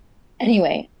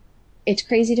 Anyway, it's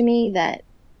crazy to me that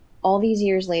all these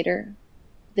years later,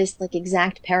 this like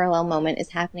exact parallel moment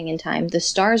is happening in time. The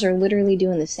stars are literally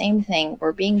doing the same thing.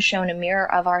 We're being shown a mirror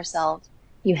of ourselves.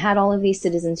 You had all of these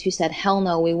citizens who said, hell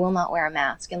no, we will not wear a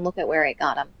mask, and look at where it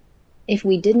got them. If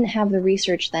we didn't have the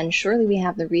research then, surely we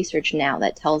have the research now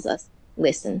that tells us,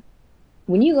 listen,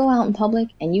 when you go out in public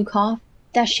and you cough,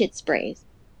 that shit sprays.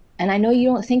 And I know you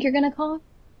don't think you're gonna cough,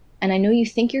 and I know you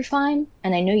think you're fine,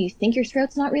 and I know you think your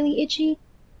throat's not really itchy,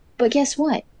 but guess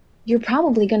what? You're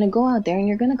probably gonna go out there and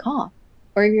you're gonna cough.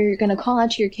 Or you're gonna call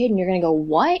out to your kid and you're gonna go,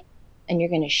 what? And you're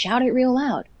gonna shout it real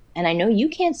loud. And I know you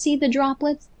can't see the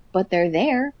droplets, but they're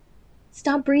there.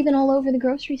 Stop breathing all over the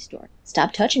grocery store.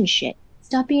 Stop touching shit.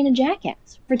 Stop being a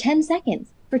jackass. For 10 seconds.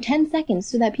 For 10 seconds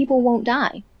so that people won't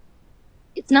die.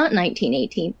 It's not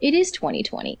 1918. It is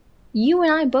 2020. You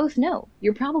and I both know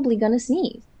you're probably gonna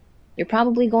sneeze. You're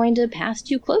probably going to pass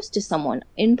too close to someone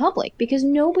in public because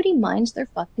nobody minds their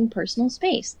fucking personal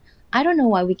space. I don't know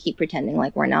why we keep pretending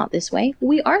like we're not this way.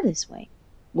 We are this way.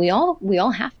 We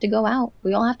all have to go out.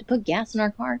 We all have to put gas in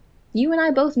our car. You and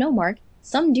I both know, Mark,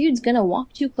 some dude's gonna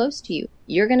walk too close to you.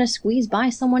 You're gonna squeeze by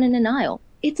someone in an aisle.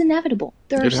 It's inevitable.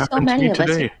 There are so many of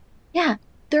us. Yeah,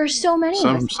 there are so many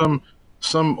of us.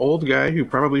 Some old guy who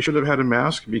probably should have had a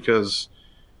mask because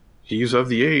he's of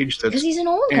the age that's, because he's an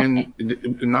old guy.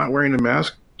 And not wearing a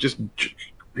mask, just,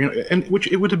 you know, and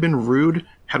which it would have been rude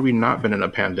had we not been in a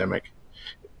pandemic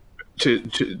to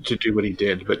do what he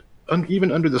did. But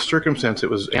even under the circumstance, it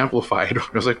was amplified. I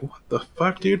was like, what the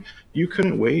fuck, dude? You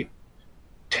couldn't wait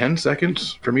 10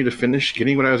 seconds for me to finish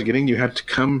getting what I was getting. You had to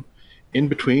come in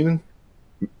between.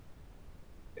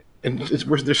 And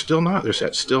there's still not.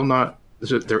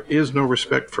 There is no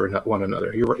respect for one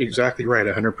another. You're exactly right,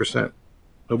 100%.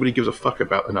 Nobody gives a fuck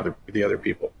about the other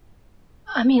people.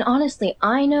 I mean, honestly,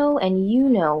 I know and you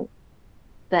know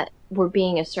that we're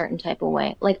being a certain type of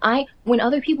way. Like, when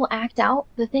other people act out,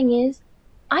 the thing is,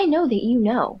 I know that you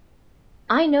know.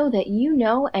 I know that you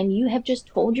know, and you have just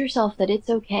told yourself that it's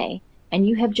okay, and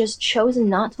you have just chosen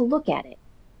not to look at it.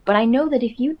 But I know that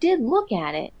if you did look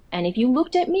at it, and if you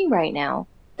looked at me right now,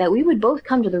 that we would both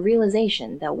come to the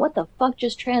realization that what the fuck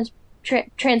just transpired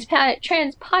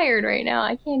right now.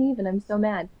 I can't even, I'm so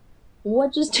mad.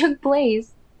 What just took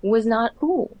place was not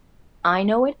cool. I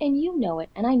know it and you know it,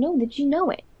 and I know that you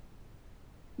know it.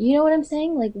 You know what I'm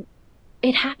saying? Like,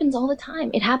 it happens all the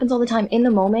time. It happens all the time. In the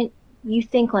moment, you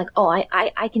think like, oh,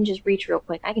 I can just reach real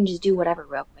quick. I can just do whatever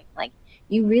real quick. Like,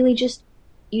 you really just,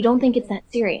 you don't think it's that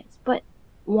serious. But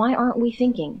why aren't we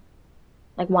thinking?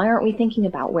 Like, why aren't we thinking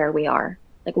about where we are?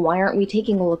 Like, why aren't we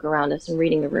taking a look around us and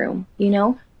reading the room? You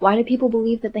know? Why do people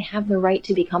believe that they have the right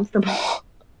to be comfortable?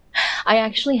 I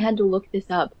actually had to look this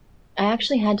up. I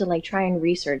actually had to like try and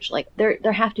research. Like,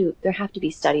 there have to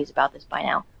be studies about this by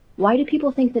now. Why do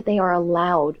people think that they are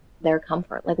allowed their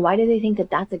comfort? Like, why do they think that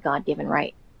that's a God-given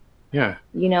right? Yeah.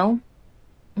 You know?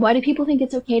 Why do people think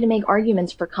it's okay to make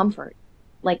arguments for comfort?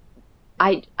 Like,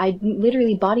 I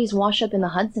literally, bodies wash up in the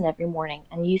Hudson every morning,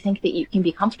 and you think that you can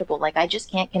be comfortable. Like, I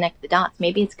just can't connect the dots.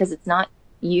 Maybe it's because it's not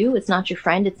you, it's not your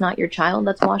friend, it's not your child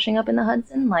that's washing up in the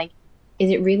Hudson. Like,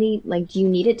 is it really, like, do you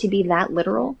need it to be that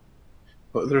literal?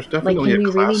 Well, there's definitely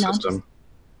a class system.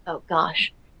 Oh,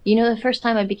 gosh. You know, the first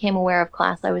time I became aware of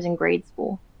class, I was in grade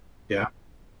school. Yeah.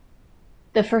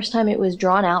 The first time it was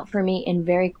drawn out for me in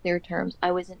very clear terms,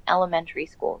 I was in elementary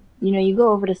school. You know, you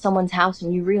go over to someone's house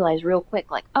and you realize real quick,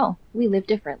 like, oh, we live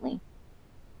differently.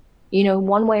 You know,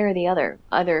 one way or the other.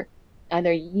 Either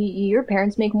your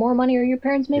parents make more money or your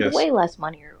parents make Yes. way less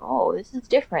money. Or, oh, this is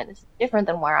different. This is different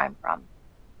than where I'm from.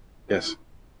 Yes.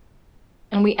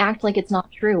 And we act like it's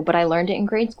not true, but I learned it in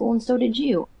grade school and so did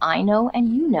you. I know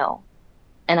and you know.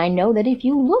 And I know that if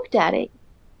you looked at it,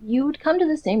 you would come to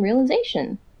the same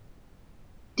realization.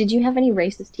 Did you have any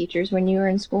racist teachers when you were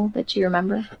in school that you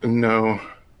remember? No.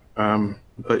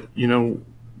 But, you know,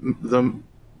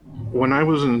 when I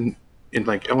was in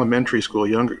like elementary school,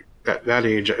 younger, at that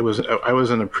age, I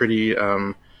was in a pretty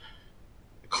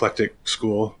eclectic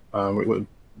school with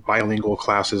bilingual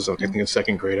classes. I think in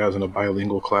second grade, I was in a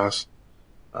bilingual class.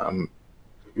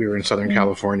 We were in Southern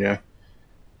California.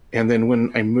 And then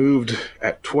when I moved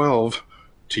at 12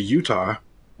 to Utah,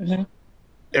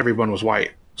 everyone was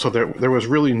white. So there was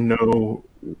really no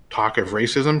talk of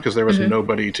racism because there was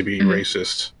nobody to be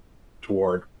racist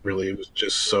toward, really. It was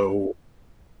just so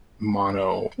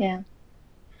mono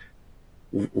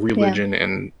religion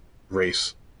and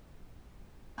race.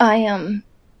 Well,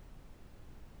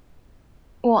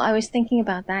 I was thinking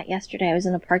about that yesterday. I was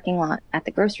in a parking lot at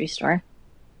the grocery store,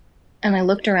 and I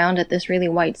looked around at this really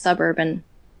white suburb, and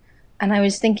I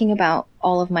was thinking about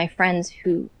all of my friends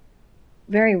who,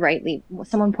 very rightly,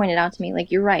 someone pointed out to me,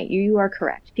 like, you're right, you are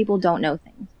correct. People don't know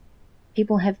things.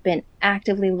 People have been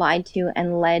actively lied to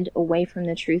and led away from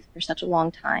the truth for such a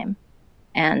long time.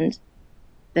 And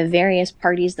the various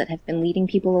parties that have been leading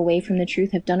people away from the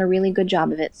truth have done a really good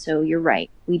job of it, so you're right,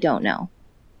 we don't know.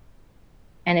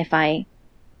 And if I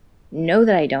know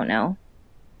that I don't know,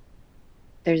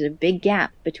 there's a big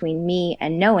gap between me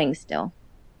and knowing still.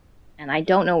 And I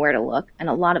don't know where to look, and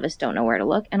a lot of us don't know where to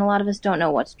look, and a lot of us don't know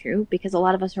what's true, because a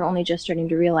lot of us are only just starting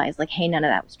to realize, like, hey, none of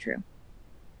that was true.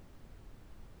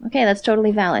 Okay, that's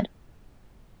totally valid.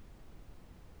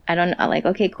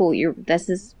 Okay, cool,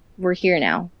 we're here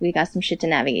now. We got some shit to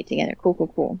navigate together.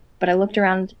 Cool. But I looked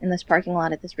around in this parking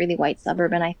lot at this really white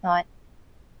suburb, and I thought,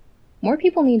 more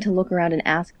people need to look around and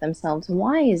ask themselves,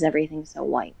 why is everything so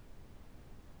white?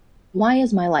 Why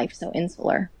is my life so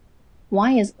insular?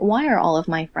 Why are all of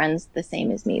my friends the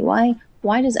same as me?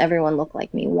 Why does everyone look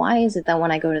like me? Why is it that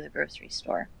when I go to the grocery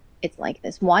store, it's like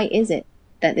this? Why is it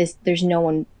that there's no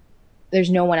one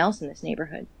else in this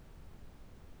neighborhood?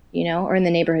 You know, or in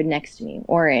the neighborhood next to me,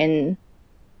 or in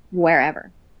wherever.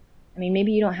 I mean,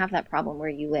 maybe you don't have that problem where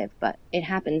you live, but it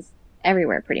happens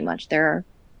everywhere pretty much. There are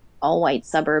all white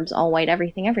suburbs, all white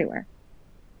everything everywhere.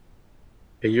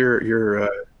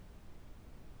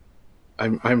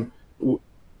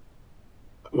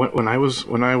 When I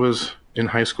was in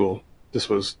high school, this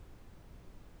was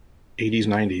 80s,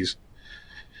 90s.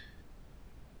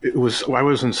 I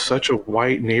was in such a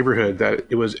white neighborhood that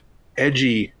it was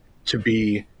edgy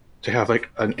to have like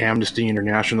an Amnesty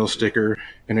International sticker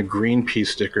and a Greenpeace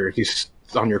sticker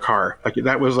on your car. Like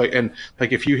that was like, and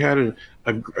like if you had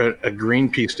a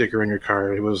Greenpeace sticker on your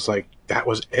car, it was like, that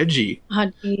was edgy.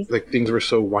 Oh, geez. Like things were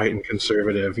so white and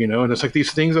conservative, you know, and it's like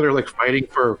these things that are like fighting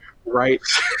for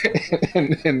rights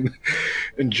and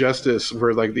justice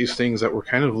were like these things that were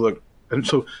kind of looked. And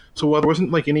so while there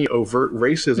wasn't like any overt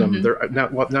racism, there now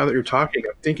that you're talking,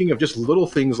 I'm thinking of just little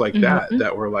things like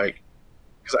that were like,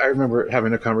 because I remember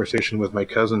having a conversation with my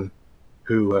cousin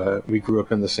who we grew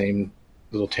up in the same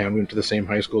little town. We went to the same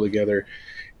high school together.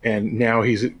 And now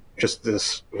he's just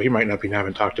this, we might not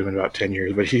haven't talked to him in about 10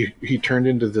 years, but he turned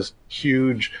into this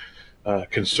huge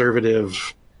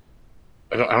conservative,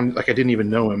 I didn't even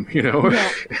know him, you know?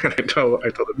 Yeah. And I told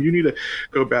him, you need to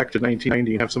go back to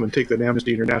 1990 and have someone take the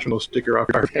Amnesty International sticker off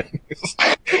your car.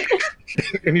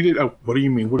 And he did, oh, what do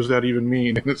you mean? What does that even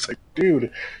mean? And it's like,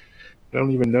 dude, I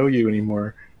don't even know you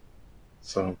anymore.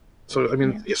 So I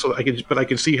mean, so I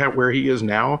can see where he is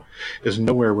now is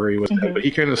nowhere where he was then, but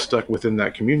he kind of stuck within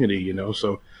that community, you know.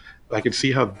 So I could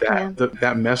see how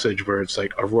that message, where it's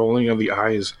like a rolling of the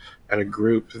eyes at a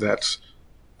group that's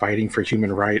fighting for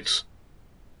human rights,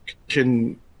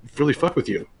 can really fuck with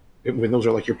you when those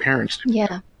are like your parents.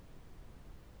 Yeah.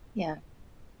 Man.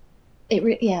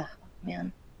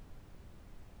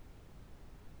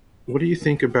 What do you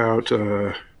think about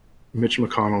Mitch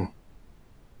McConnell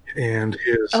and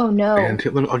his? Oh no! And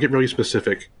I'll get really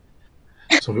specific,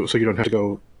 so you don't have to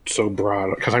go so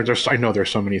broad, because I know there's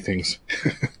so many things.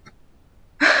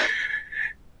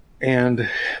 And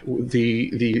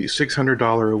the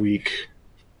 $600 a week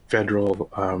federal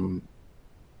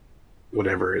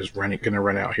whatever is going to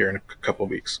run out here in a couple of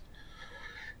weeks.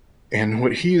 And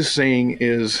what he's saying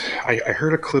is, I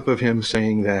heard a clip of him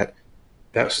saying that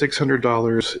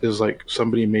 $600 is like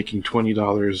somebody making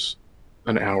 $20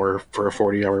 an hour for a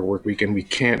 40-hour work week, and we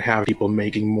can't have people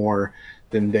making more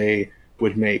than they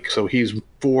would make. So he's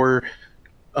for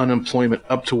unemployment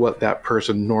up to what that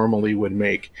person normally would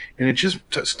make. And it just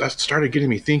started getting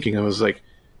me thinking. I was like,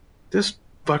 this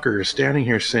fucker is standing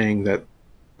here saying that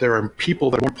there are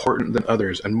people that are more important than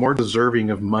others and more deserving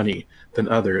of money than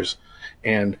others.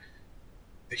 And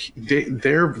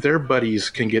their buddies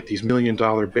can get these $1 million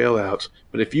bailouts,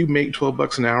 but if you make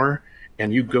 $12 an hour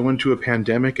and you go into a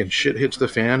pandemic and shit hits the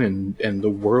fan and the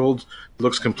world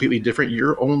looks completely different,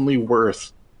 you're only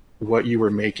worth what you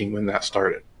were making when that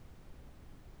started.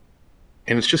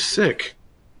 And it's just sick.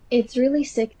 It's really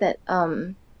sick that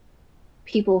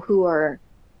people who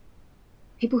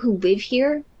live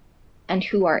here and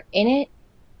who are in it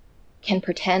can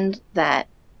pretend that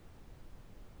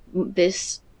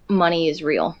this money is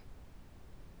real.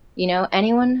 You know,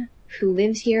 anyone who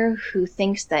lives here who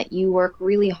thinks that you work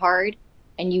really hard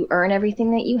and you earn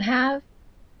everything that you have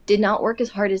did not work as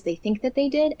hard as they think that they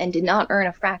did and did not earn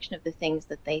a fraction of the things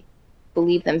that they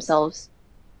believe themselves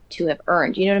to have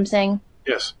earned. You know what I'm saying?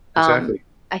 Yes, exactly.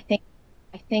 I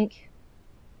think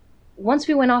once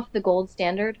we went off the gold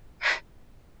standard,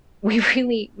 we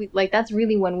like, that's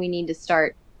really when we need to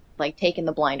start like taking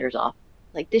the blinders off.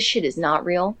 Like, this shit is not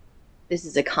real. This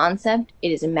is a concept.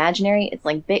 It is imaginary. It's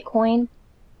like Bitcoin.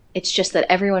 It's just that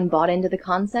everyone bought into the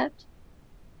concept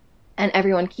and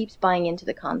everyone keeps buying into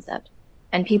the concept.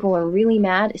 And people are really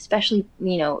mad, especially,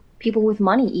 you know, people with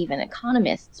money, even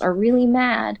economists are really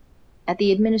mad at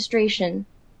the administration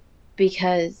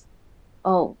because,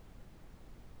 oh,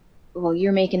 well,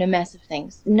 you're making a mess of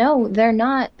things. No, they're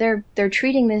not. They're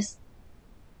treating this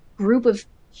group of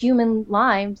human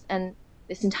lives and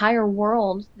this entire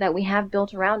world that we have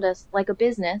built around us like a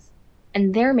business,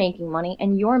 and they're making money,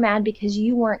 and you're mad because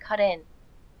you weren't cut in.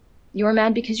 You're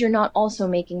mad because you're not also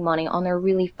making money on their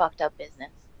really fucked up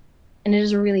business. And it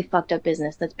is a really fucked up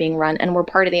business that's being run, and we're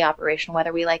part of the operation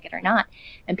whether we like it or not.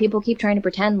 And people keep trying to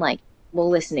pretend like, well,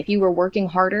 listen, if you were working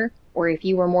harder, or if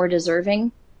you were more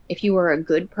deserving, if you were a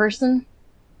good person,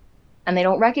 and they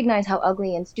don't recognize how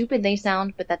ugly and stupid they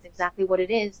sound, but that's exactly what it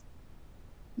is.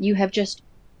 You have just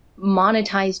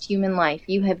monetized human life.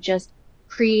 You have just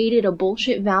created a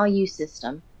bullshit value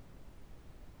system.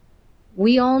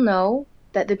 We all know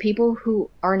that the people who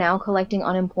are now collecting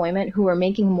unemployment, who are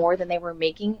making more than they were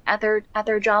making at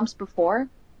their jobs before,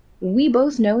 we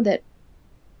both know that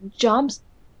jobs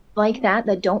like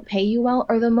that don't pay you well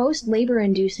are the most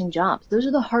labor-inducing jobs. Those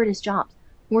are the hardest jobs.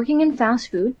 Working in fast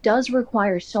food does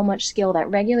require so much skill that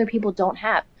regular people don't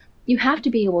have. You have to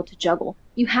be able to juggle.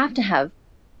 You have to have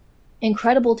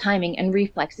incredible timing and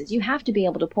reflexes. You have to be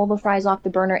able to pull the fries off the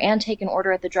burner and take an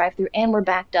order at the drive-thru, and we're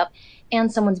backed up, and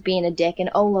someone's being a dick, and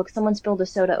oh look, someone spilled a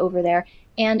soda over there,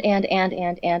 and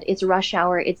it's rush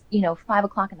hour, it's, 5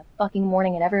 o'clock in the fucking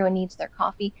morning and everyone needs their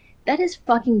coffee. That is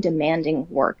fucking demanding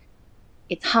work.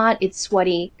 It's hot, it's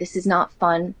sweaty, this is not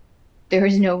fun. There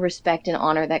is no respect and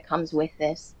honor that comes with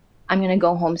this. I'm gonna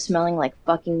go home smelling like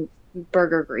fucking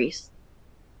burger grease.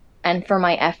 And for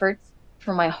my efforts,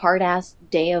 for my hard-ass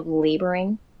day of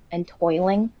laboring and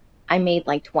toiling, I made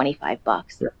like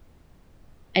 $25. Yeah.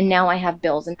 And now I have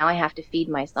bills, and now I have to feed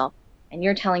myself. And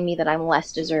you're telling me that I'm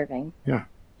less deserving. Yeah.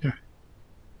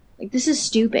 Like, this is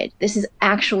stupid. This is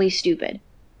actually stupid.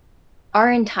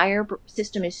 Our entire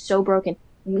system is so broken.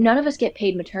 None of us get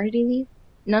paid maternity leave.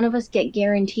 None of us get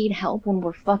guaranteed help when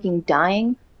we're fucking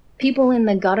dying. People in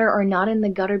the gutter are not in the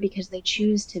gutter because they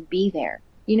choose to be there.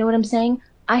 You know what I'm saying?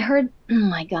 I heard, oh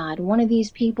my God, one of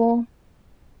these people,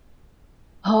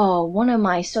 one of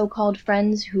my so-called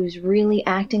friends who's really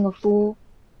acting a fool,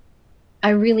 I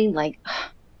really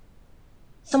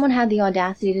someone had the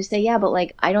audacity to say, yeah, but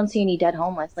I don't see any dead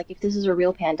homeless. Like, if this is a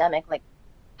real pandemic, where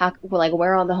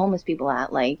are all the homeless people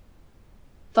at? Like,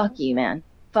 fuck you, man.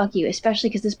 Fuck you. Especially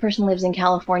because this person lives in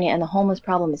California and the homeless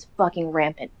problem is fucking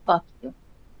rampant. Fuck you.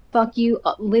 Fuck you.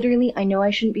 Literally, I know I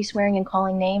shouldn't be swearing and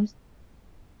calling names.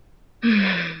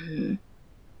 It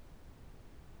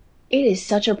is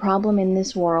such a problem in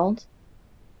this world.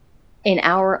 In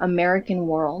our American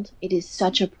world, it is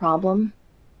such a problem.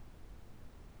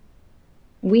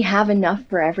 We have enough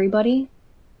for everybody,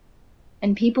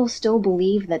 and people still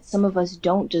believe that some of us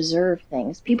don't deserve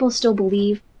things. People still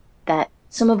believe that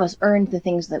some of us earned the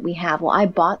things that we have. Well, I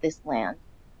bought this land.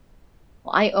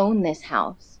 Well, I own this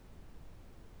house.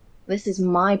 This is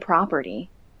my property.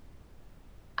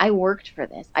 I worked for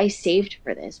this. I saved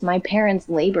for this. My parents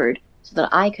labored so that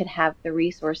I could have the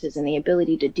resources and the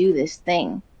ability to do this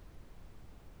thing.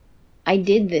 I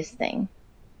did this thing,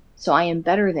 so I am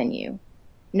better than you.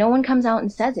 No one comes out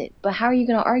and says it, but how are you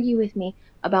going to argue with me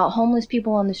about homeless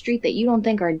people on the street that you don't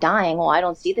think are dying? Well, I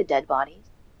don't see the dead bodies.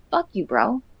 Fuck you,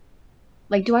 bro.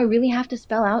 Do I really have to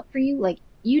spell out for you?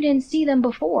 You didn't see them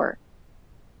before.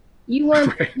 You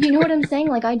weren't, Right. you know what I'm saying?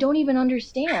 Like, I don't even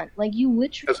understand. Like, you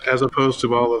literally, As opposed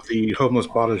to all of the homeless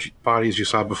bodies you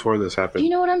saw before this do happened. you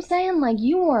know what I'm saying? Like,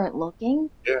 you weren't looking.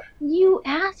 Yeah. You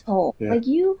asshole. Yeah. Like,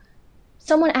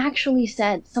 someone actually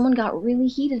said, someone got really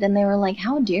heated and they were like,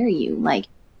 how dare you? Like,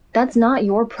 that's not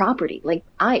your property. Like,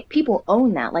 people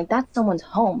own that. Like, that's someone's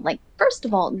home. Like, first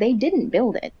of all, they didn't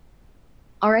build it.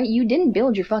 All right? You didn't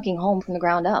build your fucking home from the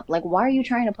ground up. Like, why are you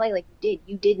trying to play like you did?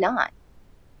 You did not.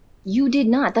 You did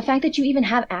not. The fact that you even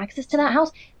have access to that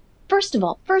house, first of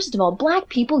all, black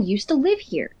people used to live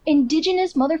here.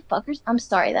 Indigenous motherfuckers, I'm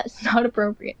sorry, that's not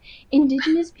appropriate.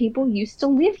 Indigenous people used to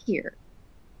live here.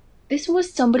 This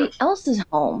was somebody else's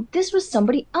home. This was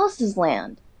somebody else's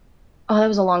land. Oh, that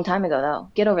was a long time ago,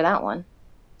 though. Get over that one.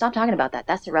 Stop talking about that.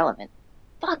 That's irrelevant.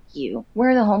 Fuck you.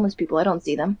 Where are the homeless people? I don't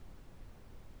see them.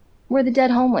 Where are the dead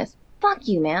homeless? Fuck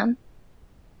you, man.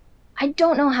 I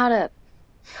don't know how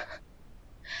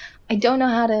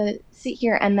to sit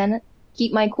here and then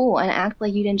keep my cool and act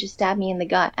like you didn't just stab me in the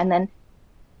gut. And then,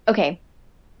 okay,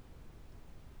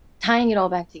 tying it all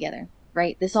back together,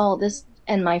 right? This,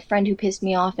 and my friend who pissed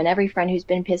me off and every friend who's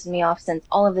been pissing me off since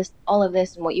all of this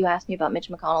and what you asked me about Mitch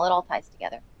McConnell, it all ties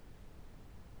together.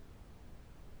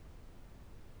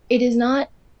 It is not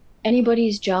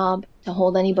anybody's job to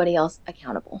hold anybody else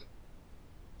accountable.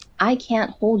 I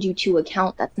can't hold you to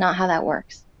account. That's not how that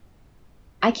works.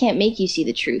 I can't make you see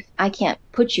the truth. I can't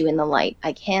put you in the light.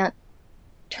 I can't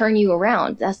turn you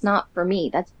around. That's not for me.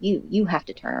 That's you. You have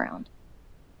to turn around.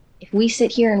 If we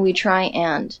sit here and we try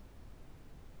and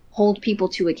hold people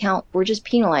to account, we're just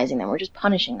penalizing them. We're just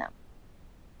punishing them.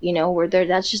 You know,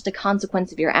 that's just a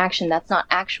consequence of your action. That's not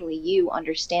actually you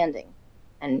understanding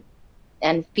and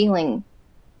feeling,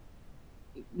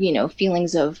 you know,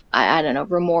 feelings of, I don't know,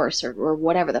 remorse or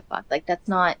whatever the fuck. Like, that's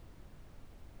not,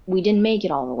 we didn't make it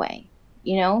all the way.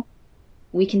 You know,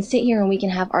 we can sit here and we can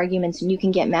have arguments and you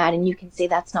can get mad and you can say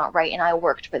that's not right and I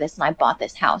worked for this and I bought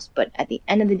this house. But at the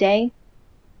end of the day,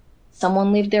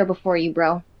 someone lived there before you,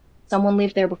 bro. Someone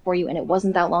lived there before you and it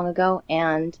wasn't that long ago.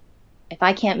 And if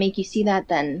I can't make you see that,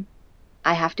 then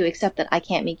I have to accept that I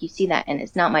can't make you see that. And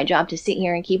it's not my job to sit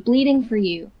here and keep bleeding for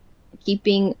you and keep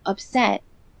being upset.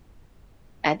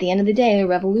 At the end of the day, a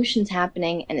revolution's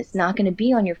happening and it's not going to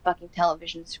be on your fucking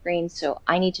television screen. So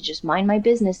I need to just mind my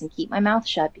business and keep my mouth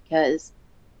shut because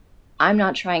I'm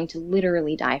not trying to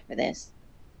literally die for this.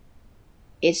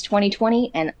 It's 2020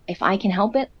 and if I can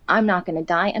help it, I'm not going to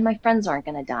die and my friends aren't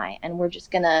going to die. And I'm just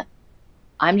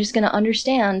going to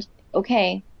understand,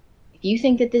 okay, if you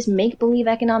think that this make-believe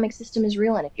economic system is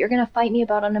real and if you're going to fight me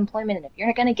about unemployment and if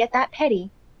you're going to get that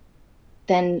petty,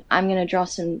 then I'm going to draw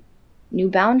some new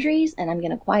boundaries and I'm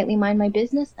going to quietly mind my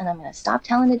business and I'm going to stop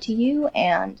telling it to you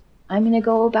and I'm going to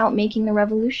go about making the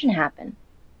revolution happen.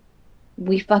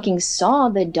 We fucking saw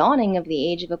the dawning of the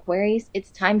age of Aquarius.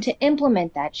 It's time to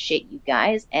implement that shit, you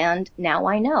guys, and now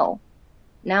I know.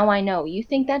 Now I know. You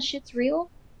think that shit's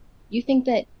real? You think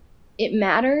that it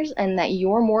matters and that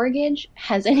your mortgage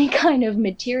has any kind of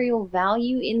material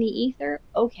value in the ether?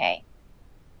 Okay.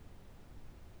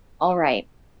 All right.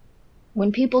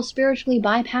 When people spiritually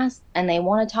bypass and they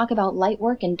want to talk about light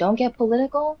work and don't get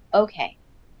political, okay.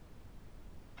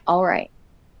 All right.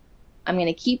 I'm going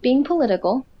to keep being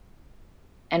political.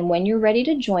 And when you're ready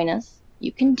to join us,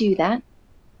 you can do that.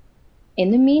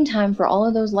 In the meantime, for all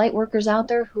of those light workers out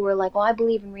there who are like, well, I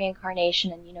believe in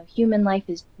reincarnation and, you know, human life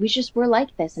is, we're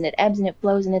like this and it ebbs and it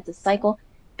flows and it's a cycle.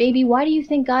 Baby, why do you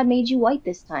think God made you white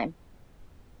this time?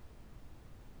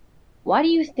 Why do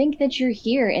you think that you're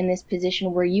here in this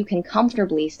position where you can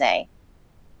comfortably say,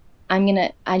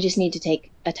 I just need to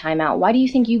take a time out? Why do you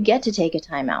think you get to take a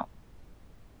time out?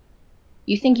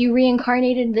 You think you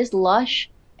reincarnated this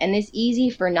lush and this easy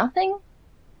for nothing?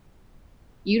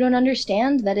 You don't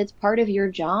understand that it's part of your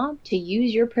job to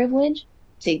use your privilege,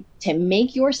 to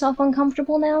make yourself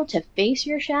uncomfortable now, to face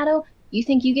your shadow? You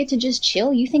think you get to just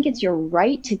chill? You think it's your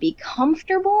right to be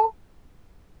comfortable?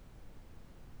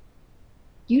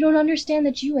 You don't understand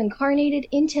that you incarnated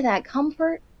into that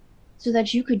comfort so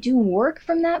that you could do work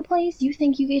from that place? You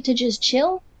think you get to just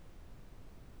chill?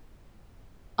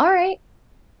 All right.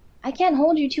 I can't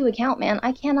hold you to account, man.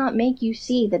 I cannot make you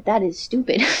see that that is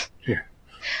stupid. Yeah.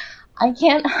 I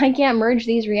can't merge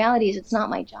these realities. It's not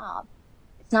my job.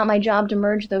 It's not my job to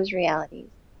merge those realities.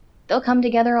 They'll come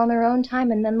together on their own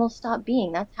time and then they'll stop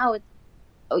being. That's how it's...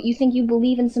 Oh, you think you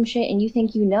believe in some shit and you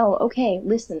think you know. Okay,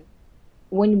 listen.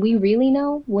 When we really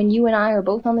know, when you and I are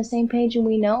both on the same page and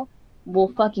we know,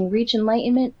 we'll fucking reach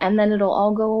enlightenment and then it'll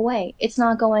all go away. It's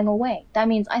not going away. That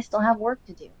means I still have work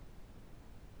to do.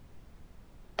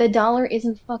 the dollar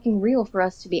isn't fucking real for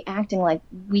us to be acting like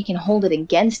we can hold it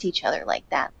against each other like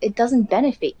that. It doesn't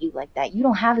benefit you like that. You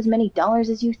don't have as many dollars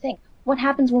as you think. What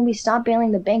happens when we stop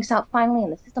bailing the banks out finally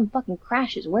and the system fucking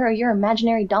crashes? Where are your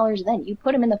imaginary dollars then? You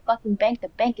put them in the fucking bank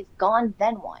is gone,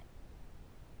 then what?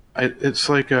 It's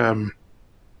like here's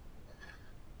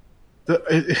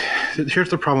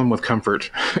the problem with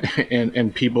comfort,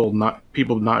 and people not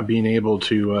being able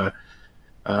to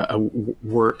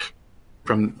work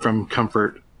from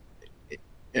comfort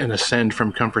and ascend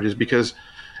from comfort is because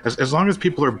as long as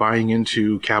people are buying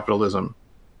into capitalism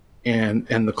and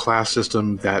the class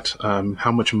system that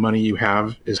how much money you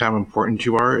have is how important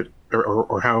you are,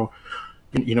 or how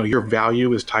your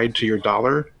value is tied to your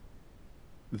dollar,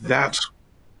 that's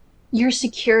your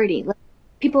security. Like,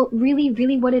 people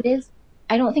really what it is.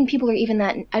 I don't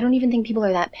even think people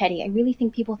are that petty. I really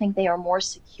think people think they are more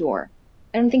secure.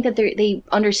 I don't think that they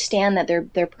understand that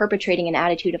they're perpetrating an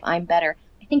attitude of I'm better.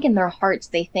 I think in their hearts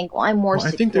they think, well, I'm more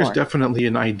secure. I think there's definitely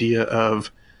an idea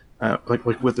of like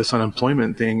with this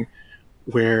unemployment thing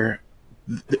where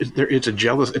it's a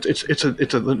jealous.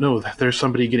 It's a no. There's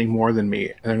somebody getting more than me,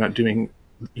 and they're not doing.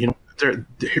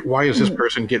 Why does this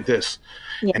person get this,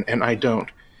 and I don't?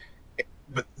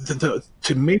 But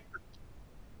to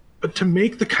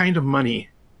make the kind of money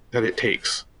that it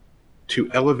takes to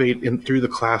elevate through the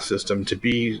class system to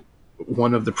be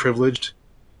one of the privileged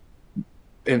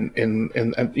and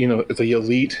the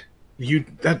elite,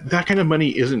 that kind of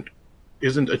money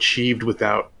isn't achieved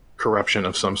without corruption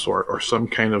of some sort, or some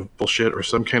kind of bullshit, or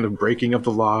some kind of breaking of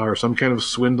the law, or some kind of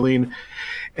swindling.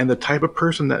 And the type of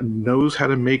person that knows how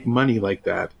to make money like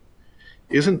that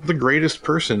isn't the greatest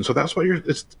person. So that's why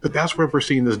that's where we're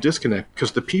seeing this disconnect,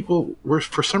 because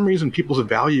for some reason people's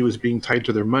value is being tied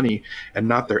to their money and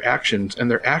not their actions, and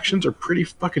their actions are pretty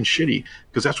fucking shitty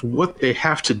because that's what they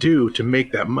have to do to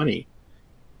make that money.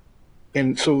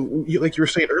 And so, like you were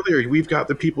saying earlier, we've got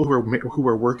the people who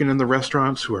are working in the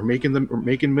restaurants, who are making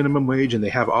minimum wage, and they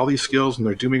have all these skills and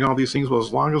they're doing all these things. Well,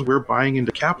 as long as we're buying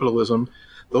into capitalism,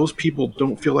 those people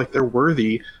don't feel like they're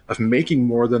worthy of making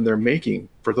more than they're making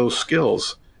for those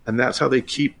skills. And that's how they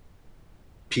keep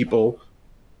people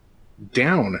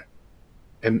down.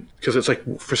 And because it's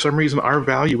like, for some reason, our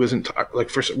value isn't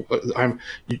like,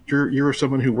 you're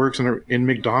someone who works in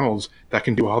McDonald's that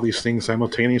can do all these things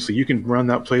simultaneously. You can run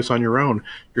that place on your own.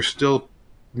 You're still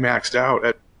maxed out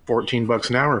at $14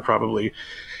 an hour probably.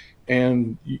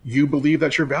 And you believe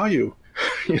that's your value,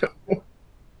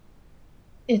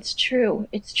 It's true.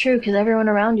 It's true, because everyone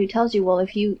around you tells you, well,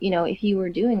 if you were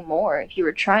doing more, if you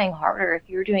were trying harder, if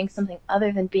you were doing something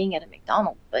other than being at a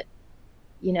McDonald's, but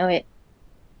you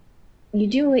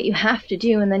do what you have to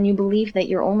do, and then you believe that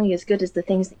you're only as good as the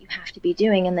things that you have to be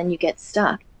doing, and then you get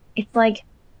stuck. It's like,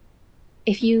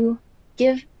 if you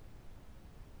give...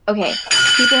 Okay,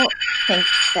 people think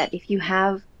that if you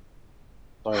have...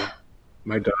 Sorry,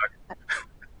 my dog.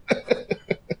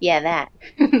 Yeah, that.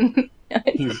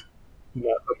 He's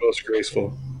not the most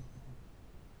graceful.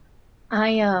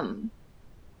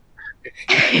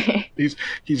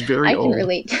 He's very old. I can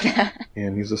relate to that.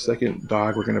 And he's the second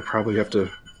dog we're going to probably have to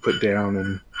put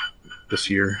down this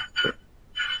year. But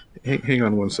hang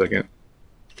on one second.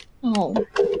 Oh.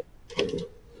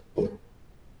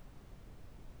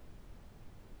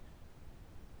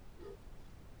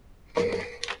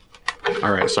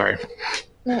 All right, sorry.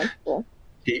 That's cool.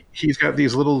 He's got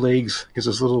these little legs. He's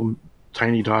this little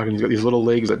tiny dog, and he's got these little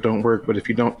legs that don't work, but if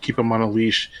you don't keep him on a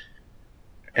leash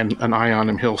and an eye on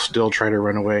him, he'll still try to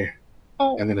run away.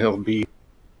 Oh. And then he'll be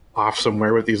off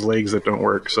somewhere with these legs that don't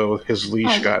work. So his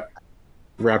leash got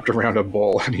wrapped around a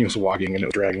bowl, and he was walking, and it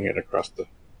was dragging it across the...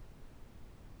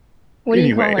 What do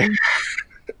you call him?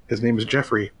 His name is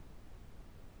Jeffrey.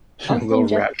 A little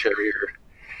rat terrier.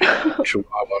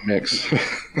 Chihuahua mix.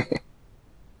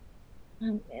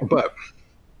 But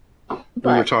we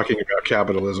were talking about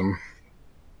capitalism.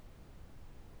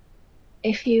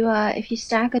 If you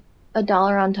stack a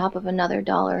dollar on top of another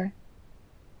dollar,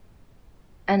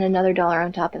 and another dollar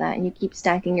on top of that, and you keep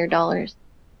stacking your dollars,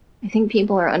 I think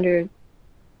people are under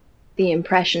the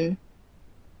impression,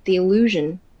 the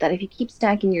illusion, that if you keep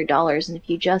stacking your dollars, and if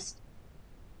you just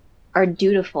are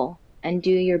dutiful and do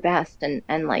your best and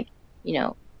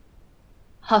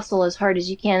hustle as hard as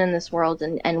you can in this world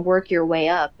and work your way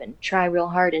up and try real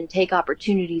hard and take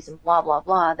opportunities and blah, blah,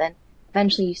 blah, then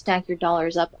eventually you stack your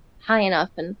dollars up high enough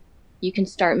and you can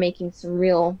start making some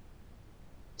real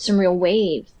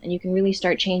waves, and you can really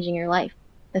start changing your life.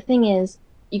 The thing is,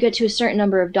 you get to a certain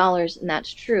number of dollars, and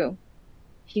that's true.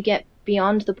 If you get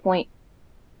beyond the point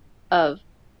of,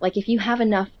 like, if you have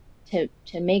enough to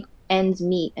make ends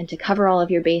meet and to cover all of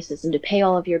your bases and to pay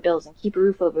all of your bills and keep a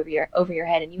roof over your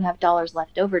head, and you have dollars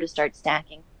left over to start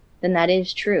stacking, then that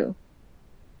is true.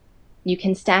 You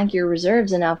can stack your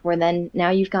reserves enough where then now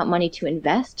you've got money to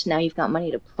invest, now you've got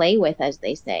money to play with, as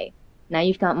they say. Now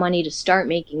you've got money to start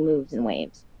making moves and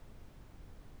waves.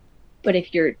 But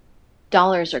if your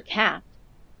dollars are capped,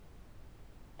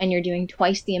 and you're doing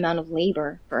twice the amount of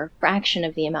labor for a fraction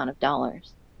of the amount of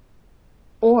dollars,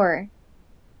 or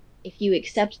if you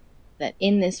accept that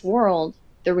in this world,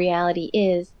 the reality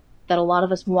is that a lot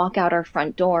of us walk out our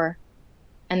front door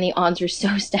and the odds are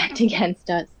so stacked against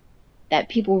us that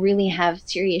people really have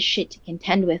serious shit to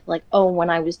contend with, like, oh, when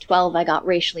I was 12, I got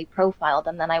racially profiled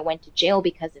and then I went to jail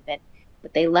because of it.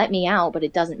 But they let me out, but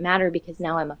it doesn't matter because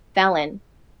now I'm a felon.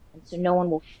 And so no one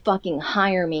will fucking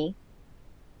hire me,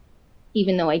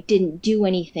 even though I didn't do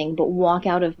anything but walk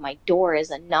out of my door as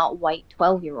a not white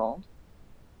 12-year-old.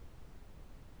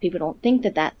 People don't think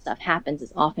that that stuff happens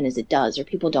as often as it does, or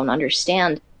people don't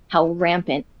understand how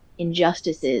rampant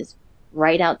injustice is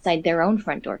right outside their own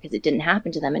front door because it didn't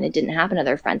happen to them and it didn't happen to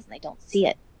their friends and they don't see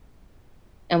it.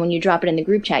 And when you drop it in the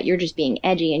group chat, you're just being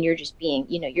edgy and you're just being,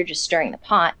 you're just stirring the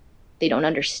pot. They don't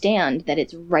understand that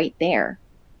it's right there.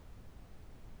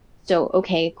 So,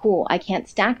 okay, cool. I can't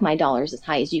stack my dollars as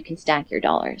high as you can stack your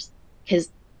dollars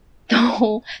because the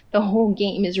whole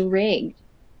game is rigged.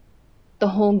 The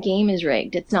whole game is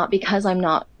rigged. It's not because I'm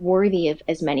not worthy of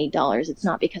as many dollars. It's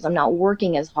not because I'm not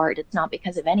working as hard. It's not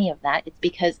because of any of that. It's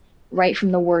because right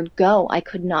from the word go, I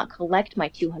could not collect my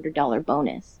 $200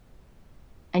 bonus.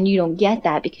 And you don't get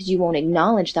that because you won't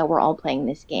acknowledge that we're all playing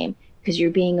this game, because you're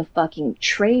being a fucking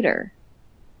traitor.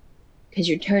 Because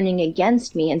you're turning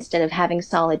against me instead of having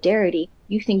solidarity.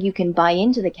 You think you can buy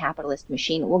into the capitalist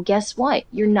machine. Well, guess what?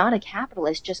 You're not a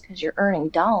capitalist just because you're earning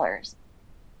dollars.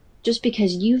 Just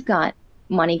because you've got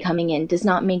money coming in does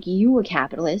not make you a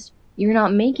capitalist. You're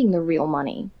not making the real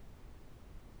money.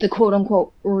 The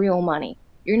quote-unquote real money.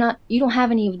 You don't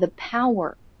have any of the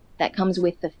power that comes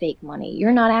with the fake money.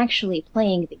 You're not actually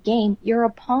playing the game. You're a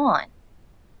pawn.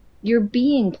 You're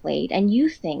being played, and you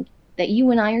think that you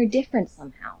and I are different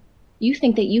somehow. You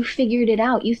think that you figured it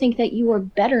out. You think that you are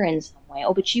better in some way.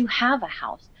 Oh, but you have a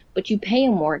house, but you pay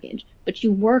a mortgage, but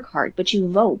you work hard, but you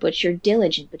vote, but you're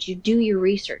diligent, but you do your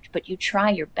research, but you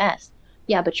try your best.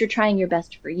 Yeah, but you're trying your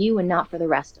best for you and not for the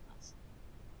rest of us.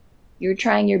 You're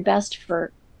trying your best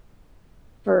for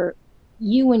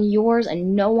you and yours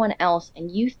and no one else,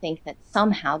 and you think that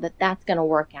somehow that's going to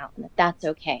work out and that that's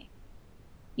okay.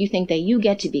 You think that you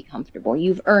get to be comfortable.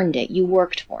 You've earned it. You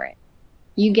worked for it.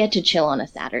 You get to chill on a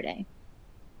Saturday.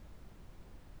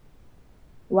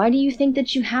 Why do you think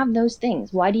that you have those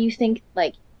things? Why do you think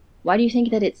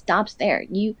that it stops there?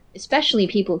 Especially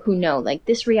people who know,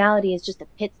 this reality is just a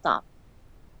pit stop.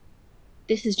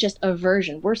 This is just a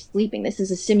version. We're sleeping. This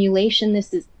is a simulation.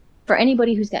 This is for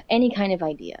anybody who's got any kind of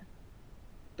idea.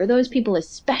 For those people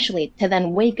especially to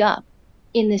then wake up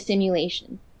in this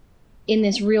simulation, in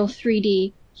this real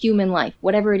 3D human life,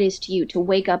 whatever it is to you, to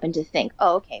wake up and to think,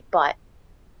 oh, okay, but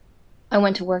I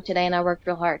went to work today and I worked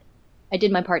real hard. I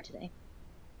did my part today.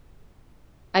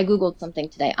 I Googled something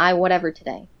today. Whatever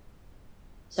today.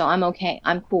 So I'm okay.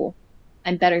 I'm cool.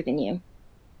 I'm better than you.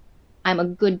 I'm a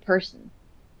good person.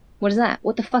 What is that?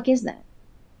 What the fuck is that?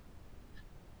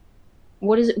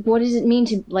 What does it mean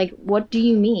to, what do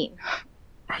you mean?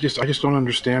 I just don't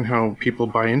understand how people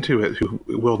buy into it who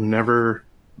will never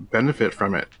benefit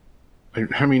from it.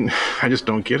 I mean, I just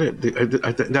don't get it.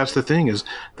 That's the thing, is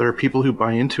there are people who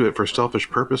buy into it for selfish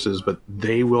purposes, but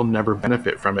they will never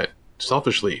benefit from it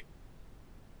selfishly.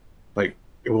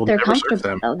 It will They're never serve comfortable,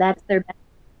 them. though. That's their best.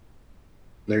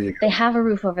 There you go. They have a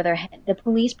roof over their head. The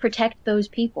police protect those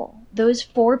people. Those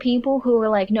 4 people who are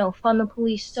like, no, fund the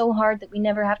police so hard that we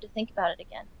never have to think about it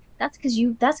again. That's because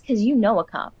you know a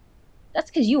cop.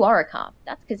 That's because you are a cop.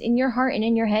 That's because in your heart and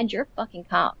in your head, you're a fucking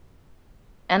cop.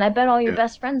 And I bet all your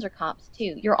best friends are cops,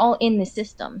 too. You're all in the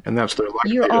system. And that's their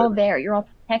livelihood. You're all there. You're all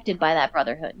protected by that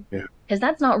brotherhood. Yeah. Because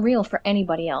that's not real for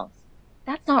anybody else.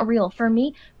 That's not real. For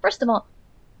me, first of all,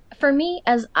 for me,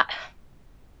 as an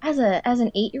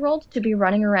 8-year-old, to be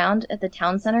running around at the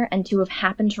town center and to have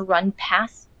happened to run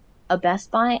past a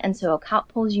Best Buy, and so a cop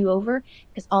pulls you over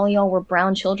because all y'all were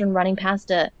brown children running past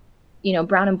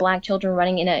brown and black children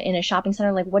running in a shopping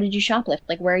center. What did you shoplift?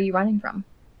 Where are you running from?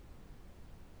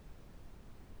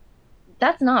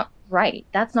 That's not right.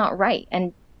 That's not right.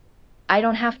 And I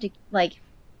don't have to,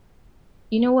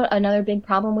 you know what another big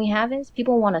problem we have is?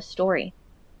 People want a story.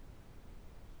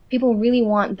 People really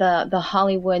want the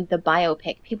Hollywood, the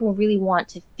biopic. People really want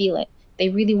to feel it. They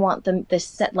really want the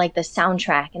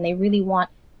soundtrack, and they really want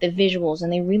the visuals,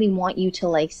 and they really want you to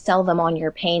like sell them on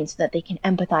your pain so that they can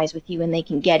empathize with you and they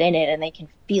can get in it and they can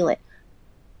feel it.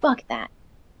 Fuck that.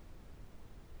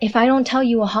 If I don't tell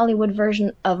you a Hollywood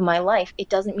version of my life, it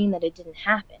doesn't mean that it didn't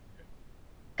happen.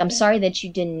 I'm sorry that you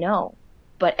didn't know,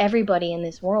 but everybody in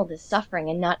this world is suffering,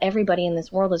 and not everybody in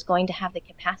this world is going to have the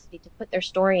capacity to put their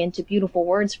story into beautiful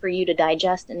words for you to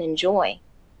digest and enjoy.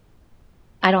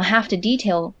 I don't have to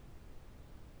detail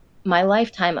my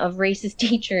lifetime of racist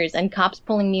teachers and cops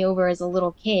pulling me over as a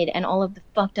little kid and all of the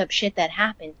fucked up shit that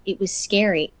happened. It was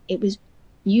scary.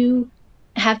 You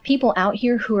have people out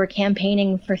here who are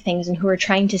campaigning for things and who are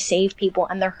trying to save people,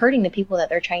 and they're hurting the people that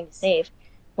they're trying to save.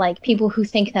 Like people who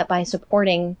think that by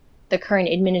supporting the current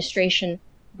administration,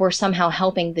 we're somehow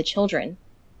helping the children.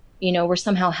 You know, we're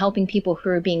somehow helping people who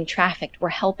are being trafficked.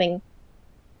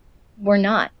 We're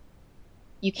not.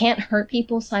 You can't hurt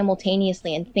people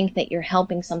simultaneously and think that you're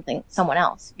helping someone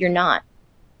else. You're not.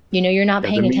 You know, you're not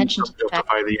paying attention to the fact.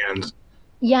 Justify the ends.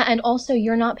 Yeah, and also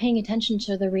you're not paying attention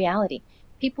to the reality.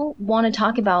 People want to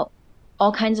talk about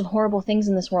all kinds of horrible things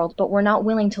in this world, but we're not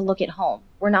willing to look at home.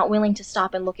 We're not willing to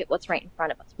stop and look at what's right in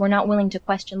front of us. We're not willing to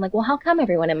question, like, well, how come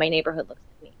everyone in my neighborhood looks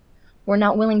like me? We're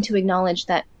not willing to acknowledge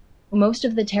that most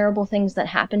of the terrible things that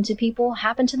happen to people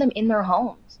happen to them in their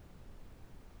homes.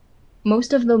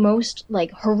 Most of the most,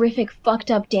 like, horrific,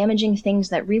 fucked up, damaging things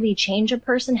that really change a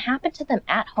person happen to them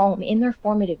at home in their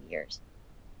formative years.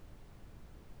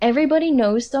 Everybody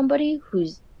knows somebody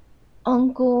whose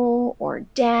uncle or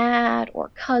dad or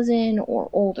cousin or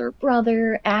older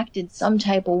brother acted some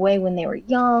type of way when they were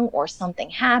young, or something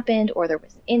happened, or there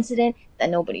was an incident that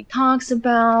nobody talks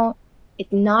about.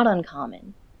 It's not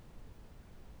uncommon.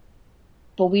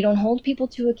 But we don't hold people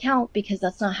to account because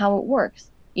that's not how it works.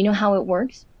 You know how it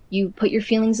works? You put your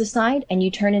feelings aside and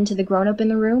you turn into the grown-up in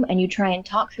the room and you try and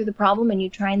talk through the problem and you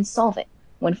try and solve it.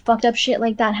 When fucked up shit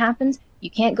like that happens,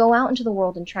 you can't go out into the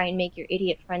world and try and make your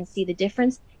idiot friends see the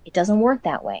difference. It doesn't work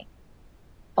that way.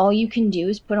 All you can do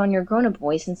is put on your grown-up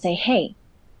voice and say, hey,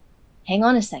 hang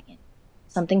on a second.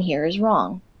 Something here is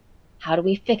wrong. How do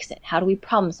we fix it? How do we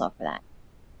problem solve for that?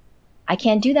 I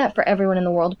can't do that for everyone in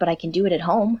the world, but I can do it at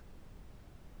home.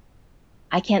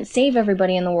 I can't save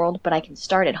everybody in the world, but I can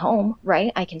start at home,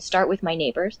 right? I can start with my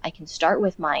neighbors. I can start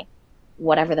with my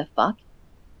whatever the fuck.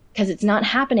 Because it's not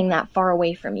happening that far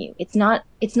away from you. It's not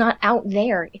out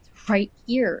there. It's right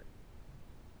here.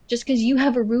 Just because you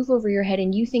have a roof over your head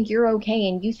and you think you're okay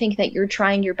and you think that you're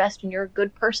trying your best and you're a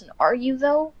good person, are you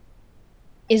though?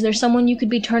 Is there someone you could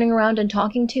be turning around and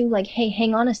talking to like, hey,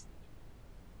 hang on a second.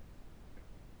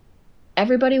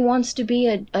 Everybody wants to be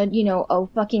a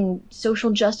fucking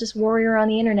social justice warrior on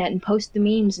the internet and post the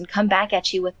memes and come back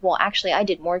at you with, well, actually, I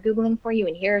did more Googling for you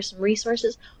and here are some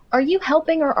resources. Are you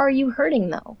helping or are you hurting,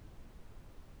 though?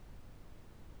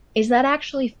 Is that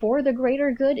actually for the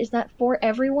greater good? Is that for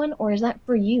everyone? Or is that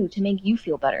for you to make you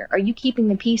feel better? Are you keeping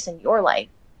the peace in your life?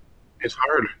 It's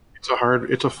hard.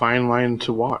 It's a fine line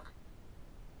to walk.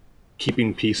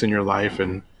 Keeping peace in your life,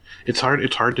 and it's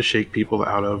hard to shake people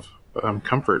out of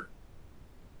comfort.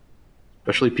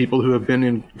 Especially people who have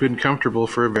been comfortable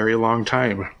for a very long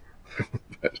time.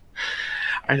 But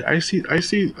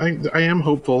I am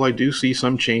hopeful. I do see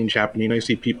some change happening. I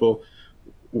see people,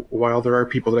 while there are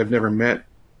people that I've never met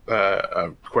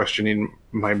questioning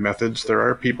my methods, there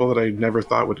are people that I never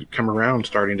thought would come around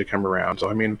starting to come around. So,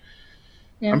 I mean,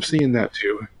 yeah. I'm seeing that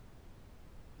too.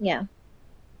 Yeah.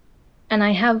 And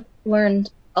I have learned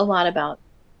a lot about,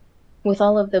 with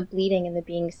all of the bleeding and the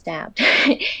being stabbed,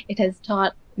 it has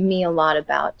taught me a lot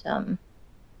about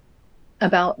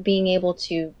being able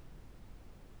to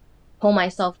pull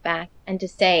myself back and to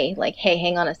say, like, hey,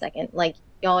 hang on a second, like,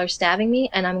 y'all are stabbing me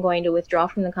and I'm going to withdraw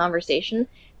from the conversation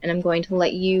and I'm going to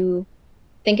let you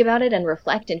think about it and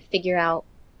reflect and figure out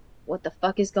what the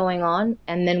fuck is going on,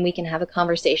 and then we can have a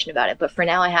conversation about it. But for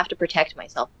now I have to protect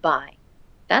myself. Bye.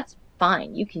 That's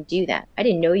fine. You can do that. I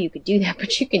didn't know you could do that,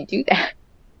 but you can do that.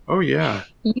 Oh yeah.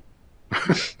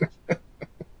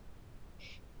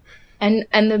 And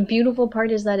the beautiful part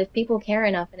is that if people care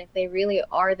enough and if they really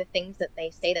are the things that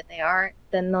they say that they are,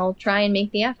 then they'll try and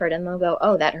make the effort and they'll go,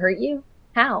 oh, that hurt you?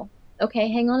 How?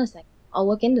 Okay, hang on a second. I'll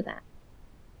look into that.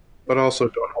 But also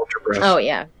don't hold your breath. Oh,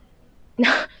 yeah.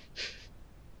 Yeah.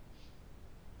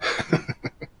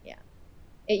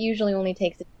 It usually only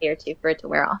takes a day or two for it to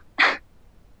wear off.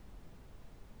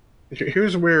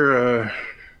 Here's where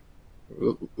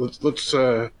let's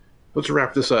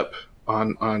wrap this up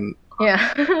on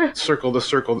yeah. circle.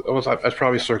 Oh, I was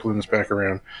probably circling this back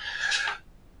around.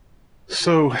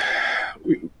 So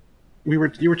you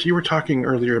were talking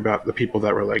earlier about the people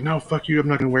that were like, no, fuck you, I'm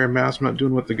not going to wear a mask, I'm not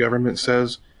doing what the government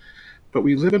says. But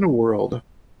we live in a world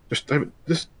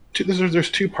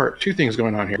there's two things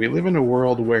going on here. We live in a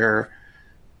world where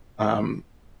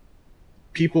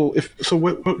people,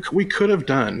 what we could have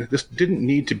done, this didn't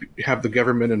need to have the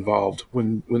government involved.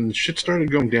 When shit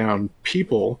started going down,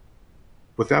 people,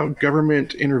 without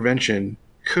government intervention,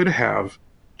 could have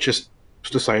just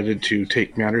decided to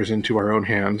take matters into our own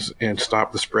hands and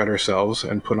stop the spread ourselves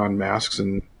and put on masks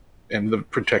and the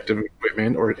protective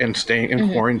equipment and stay and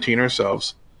Mm-hmm. quarantine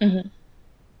ourselves. Mm-hmm.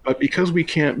 But because we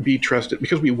can't be trusted,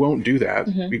 because we won't do that,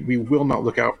 Mm-hmm. we will not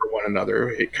look out for one another.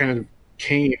 It kind of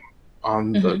came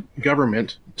on the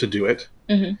government to do it,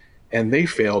 and they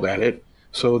failed at it.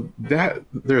 So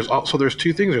there's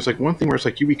two things. There's like one thing where it's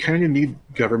like we kind of need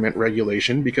government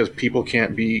regulation because people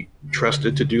can't be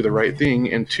trusted to do the right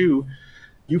thing, and two,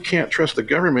 you can't trust the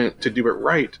government to do it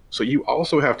right. So you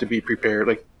also have to be prepared.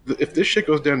 Like if this shit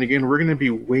goes down again, we're going to be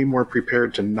way more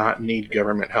prepared to not need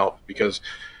government help, because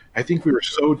I think we were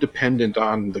so dependent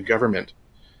on the government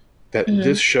that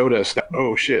this showed us that,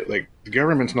 oh shit, like the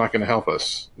government's not going to help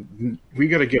us. We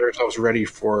got to get ourselves ready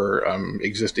for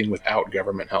existing without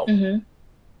government help. And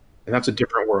that's a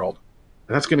different world.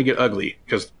 And that's going to get ugly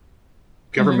because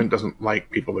government doesn't like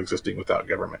people existing without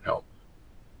government help.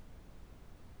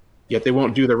 Yet they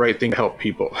won't do the right thing to help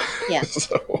people. Yeah.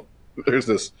 So there's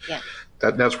this,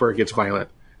 that's where it gets violent.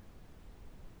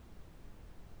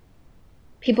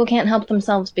 People can't help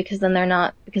themselves because then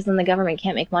the government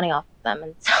can't make money off of them,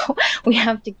 and so we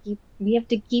have to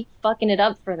keep fucking it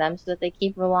up for them so that they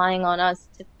keep relying on us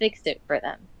to fix it for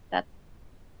them. That's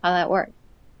how that works.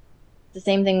 It's the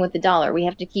same thing with the dollar. We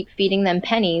have to keep feeding them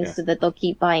pennies so that they'll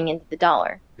keep buying into the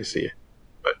dollar. I see,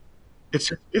 but it's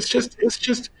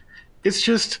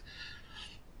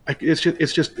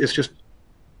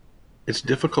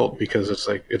difficult because it's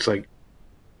like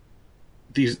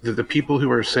the people who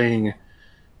are saying,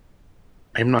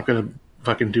 I'm not going to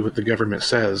fucking do what the government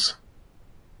says,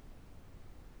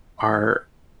 are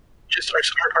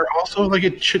also like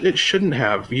it shouldn't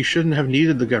have. You shouldn't have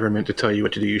needed the government to tell you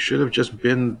what to do. You should have just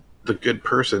been the good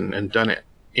person and done it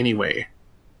anyway.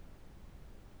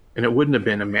 And it wouldn't have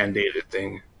been a mandated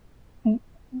thing.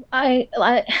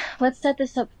 Let's set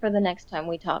this up for the next time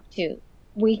we talk too.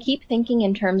 We keep thinking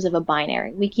in terms of a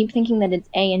binary. We keep thinking that it's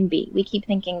A and B. We keep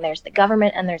thinking there's the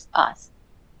government and there's us.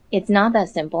 It's not that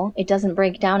simple. It doesn't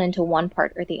break down into one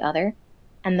part or the other.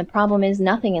 And the problem is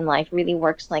nothing in life really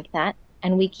works like that.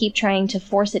 And we keep trying to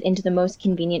force it into the most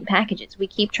convenient packages. We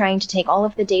keep trying to take all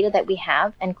of the data that we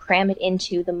have and cram it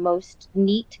into the most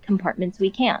neat compartments we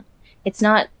can. It's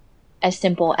not as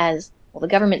simple as, well, the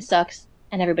government sucks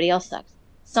and everybody else sucks.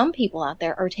 Some people out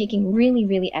there are taking really,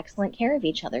 really excellent care of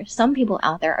each other. Some people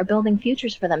out there are building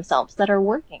futures for themselves that are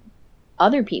working.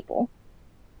 Other people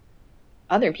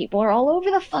are all over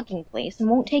the fucking place and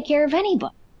won't take care of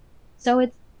anybody.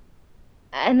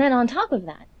 And then on top of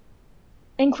that,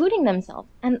 including themselves,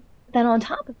 and then on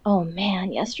top of, oh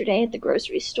man, yesterday at the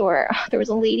grocery store, there was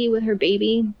a lady with her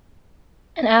baby,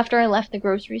 and after I left the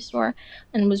grocery store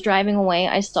and was driving away,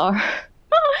 I saw her.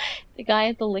 The guy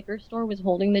at the liquor store was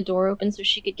holding the door open so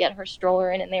she could get her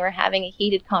stroller in, and they were having a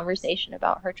heated conversation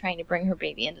about her trying to bring her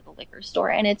baby into the liquor store,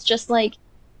 and it's just like,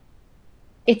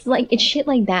 it's shit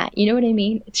like that. You know what I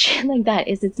mean? It's shit like that.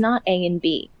 It's not A and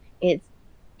B.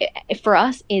 For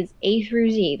us, it's A through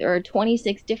Z. There are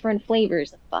 26 different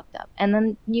flavors of fucked up. And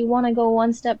then you want to go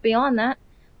one step beyond that.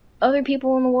 Other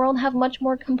people in the world have much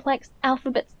more complex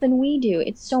alphabets than we do.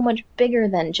 It's so much bigger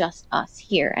than just us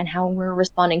here and how we're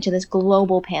responding to this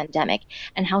global pandemic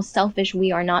and how selfish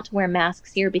we are not to wear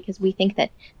masks here because we think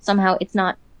that somehow it's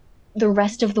not the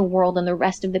rest of the world and the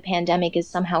rest of the pandemic is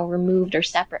somehow removed or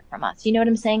separate from us. You know what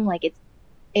I'm saying? Like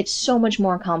it's so much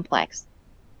more complex.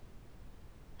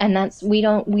 And we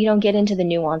don't get into the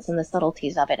nuance and the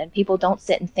subtleties of it, and people don't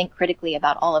sit and think critically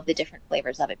about all of the different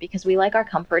flavors of it because we like our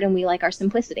comfort and we like our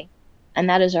simplicity. And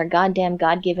that is our goddamn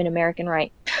God-given American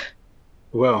right.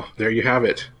 Well, there you have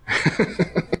it.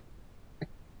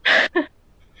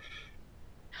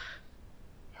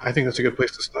 I think that's a good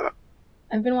place to stop.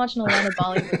 I've been watching a lot of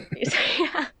Bollywood movies.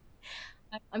 Yeah.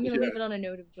 I'm going to leave it on a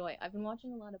note of joy. I've been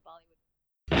watching a lot of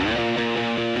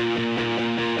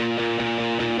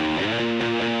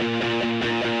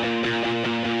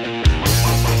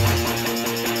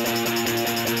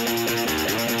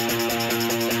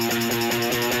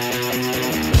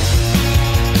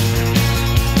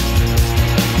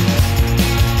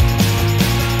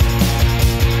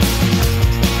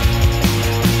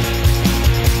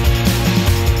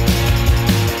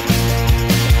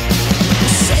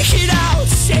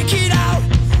Shake it out.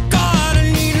 God,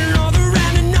 I need another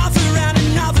and another and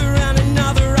another and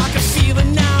another. I can feel it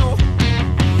now.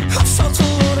 I felt a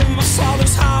load of my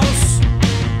father's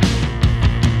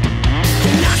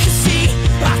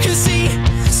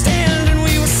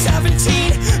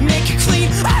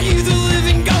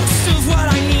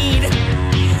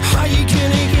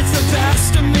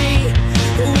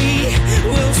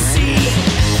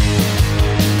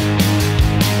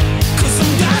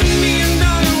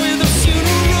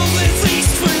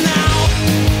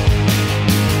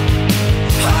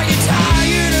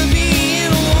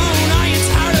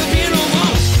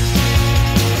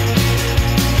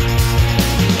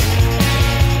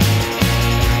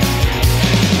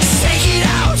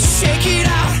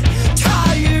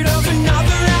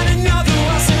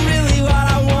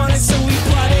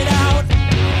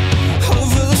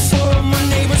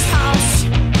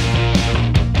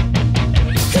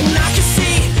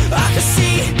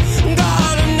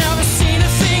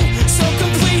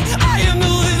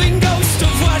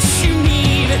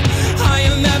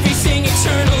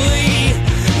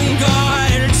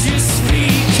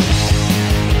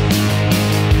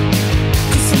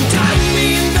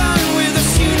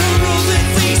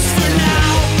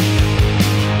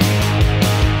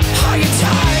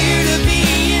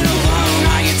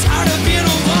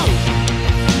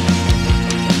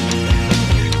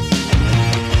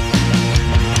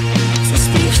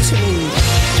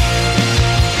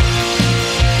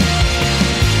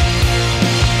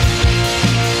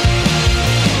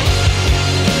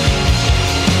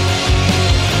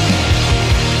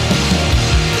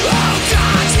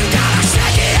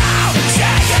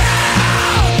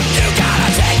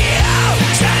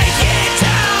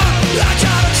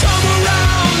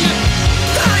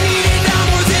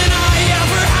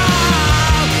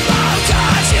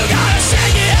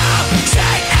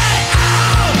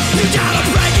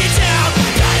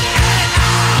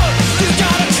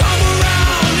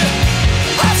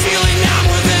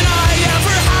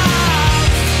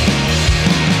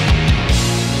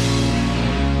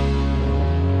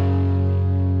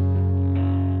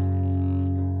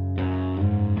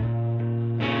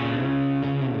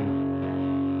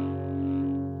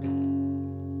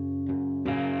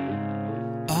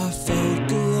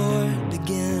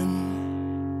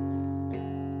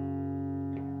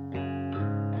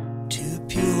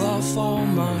off all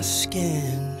my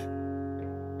skin,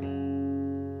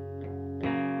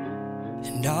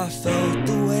 and I felt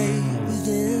the weight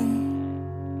within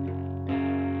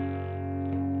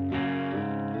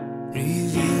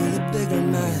reveal a bigger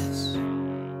mess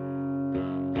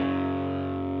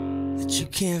that you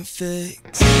can't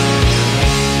fix.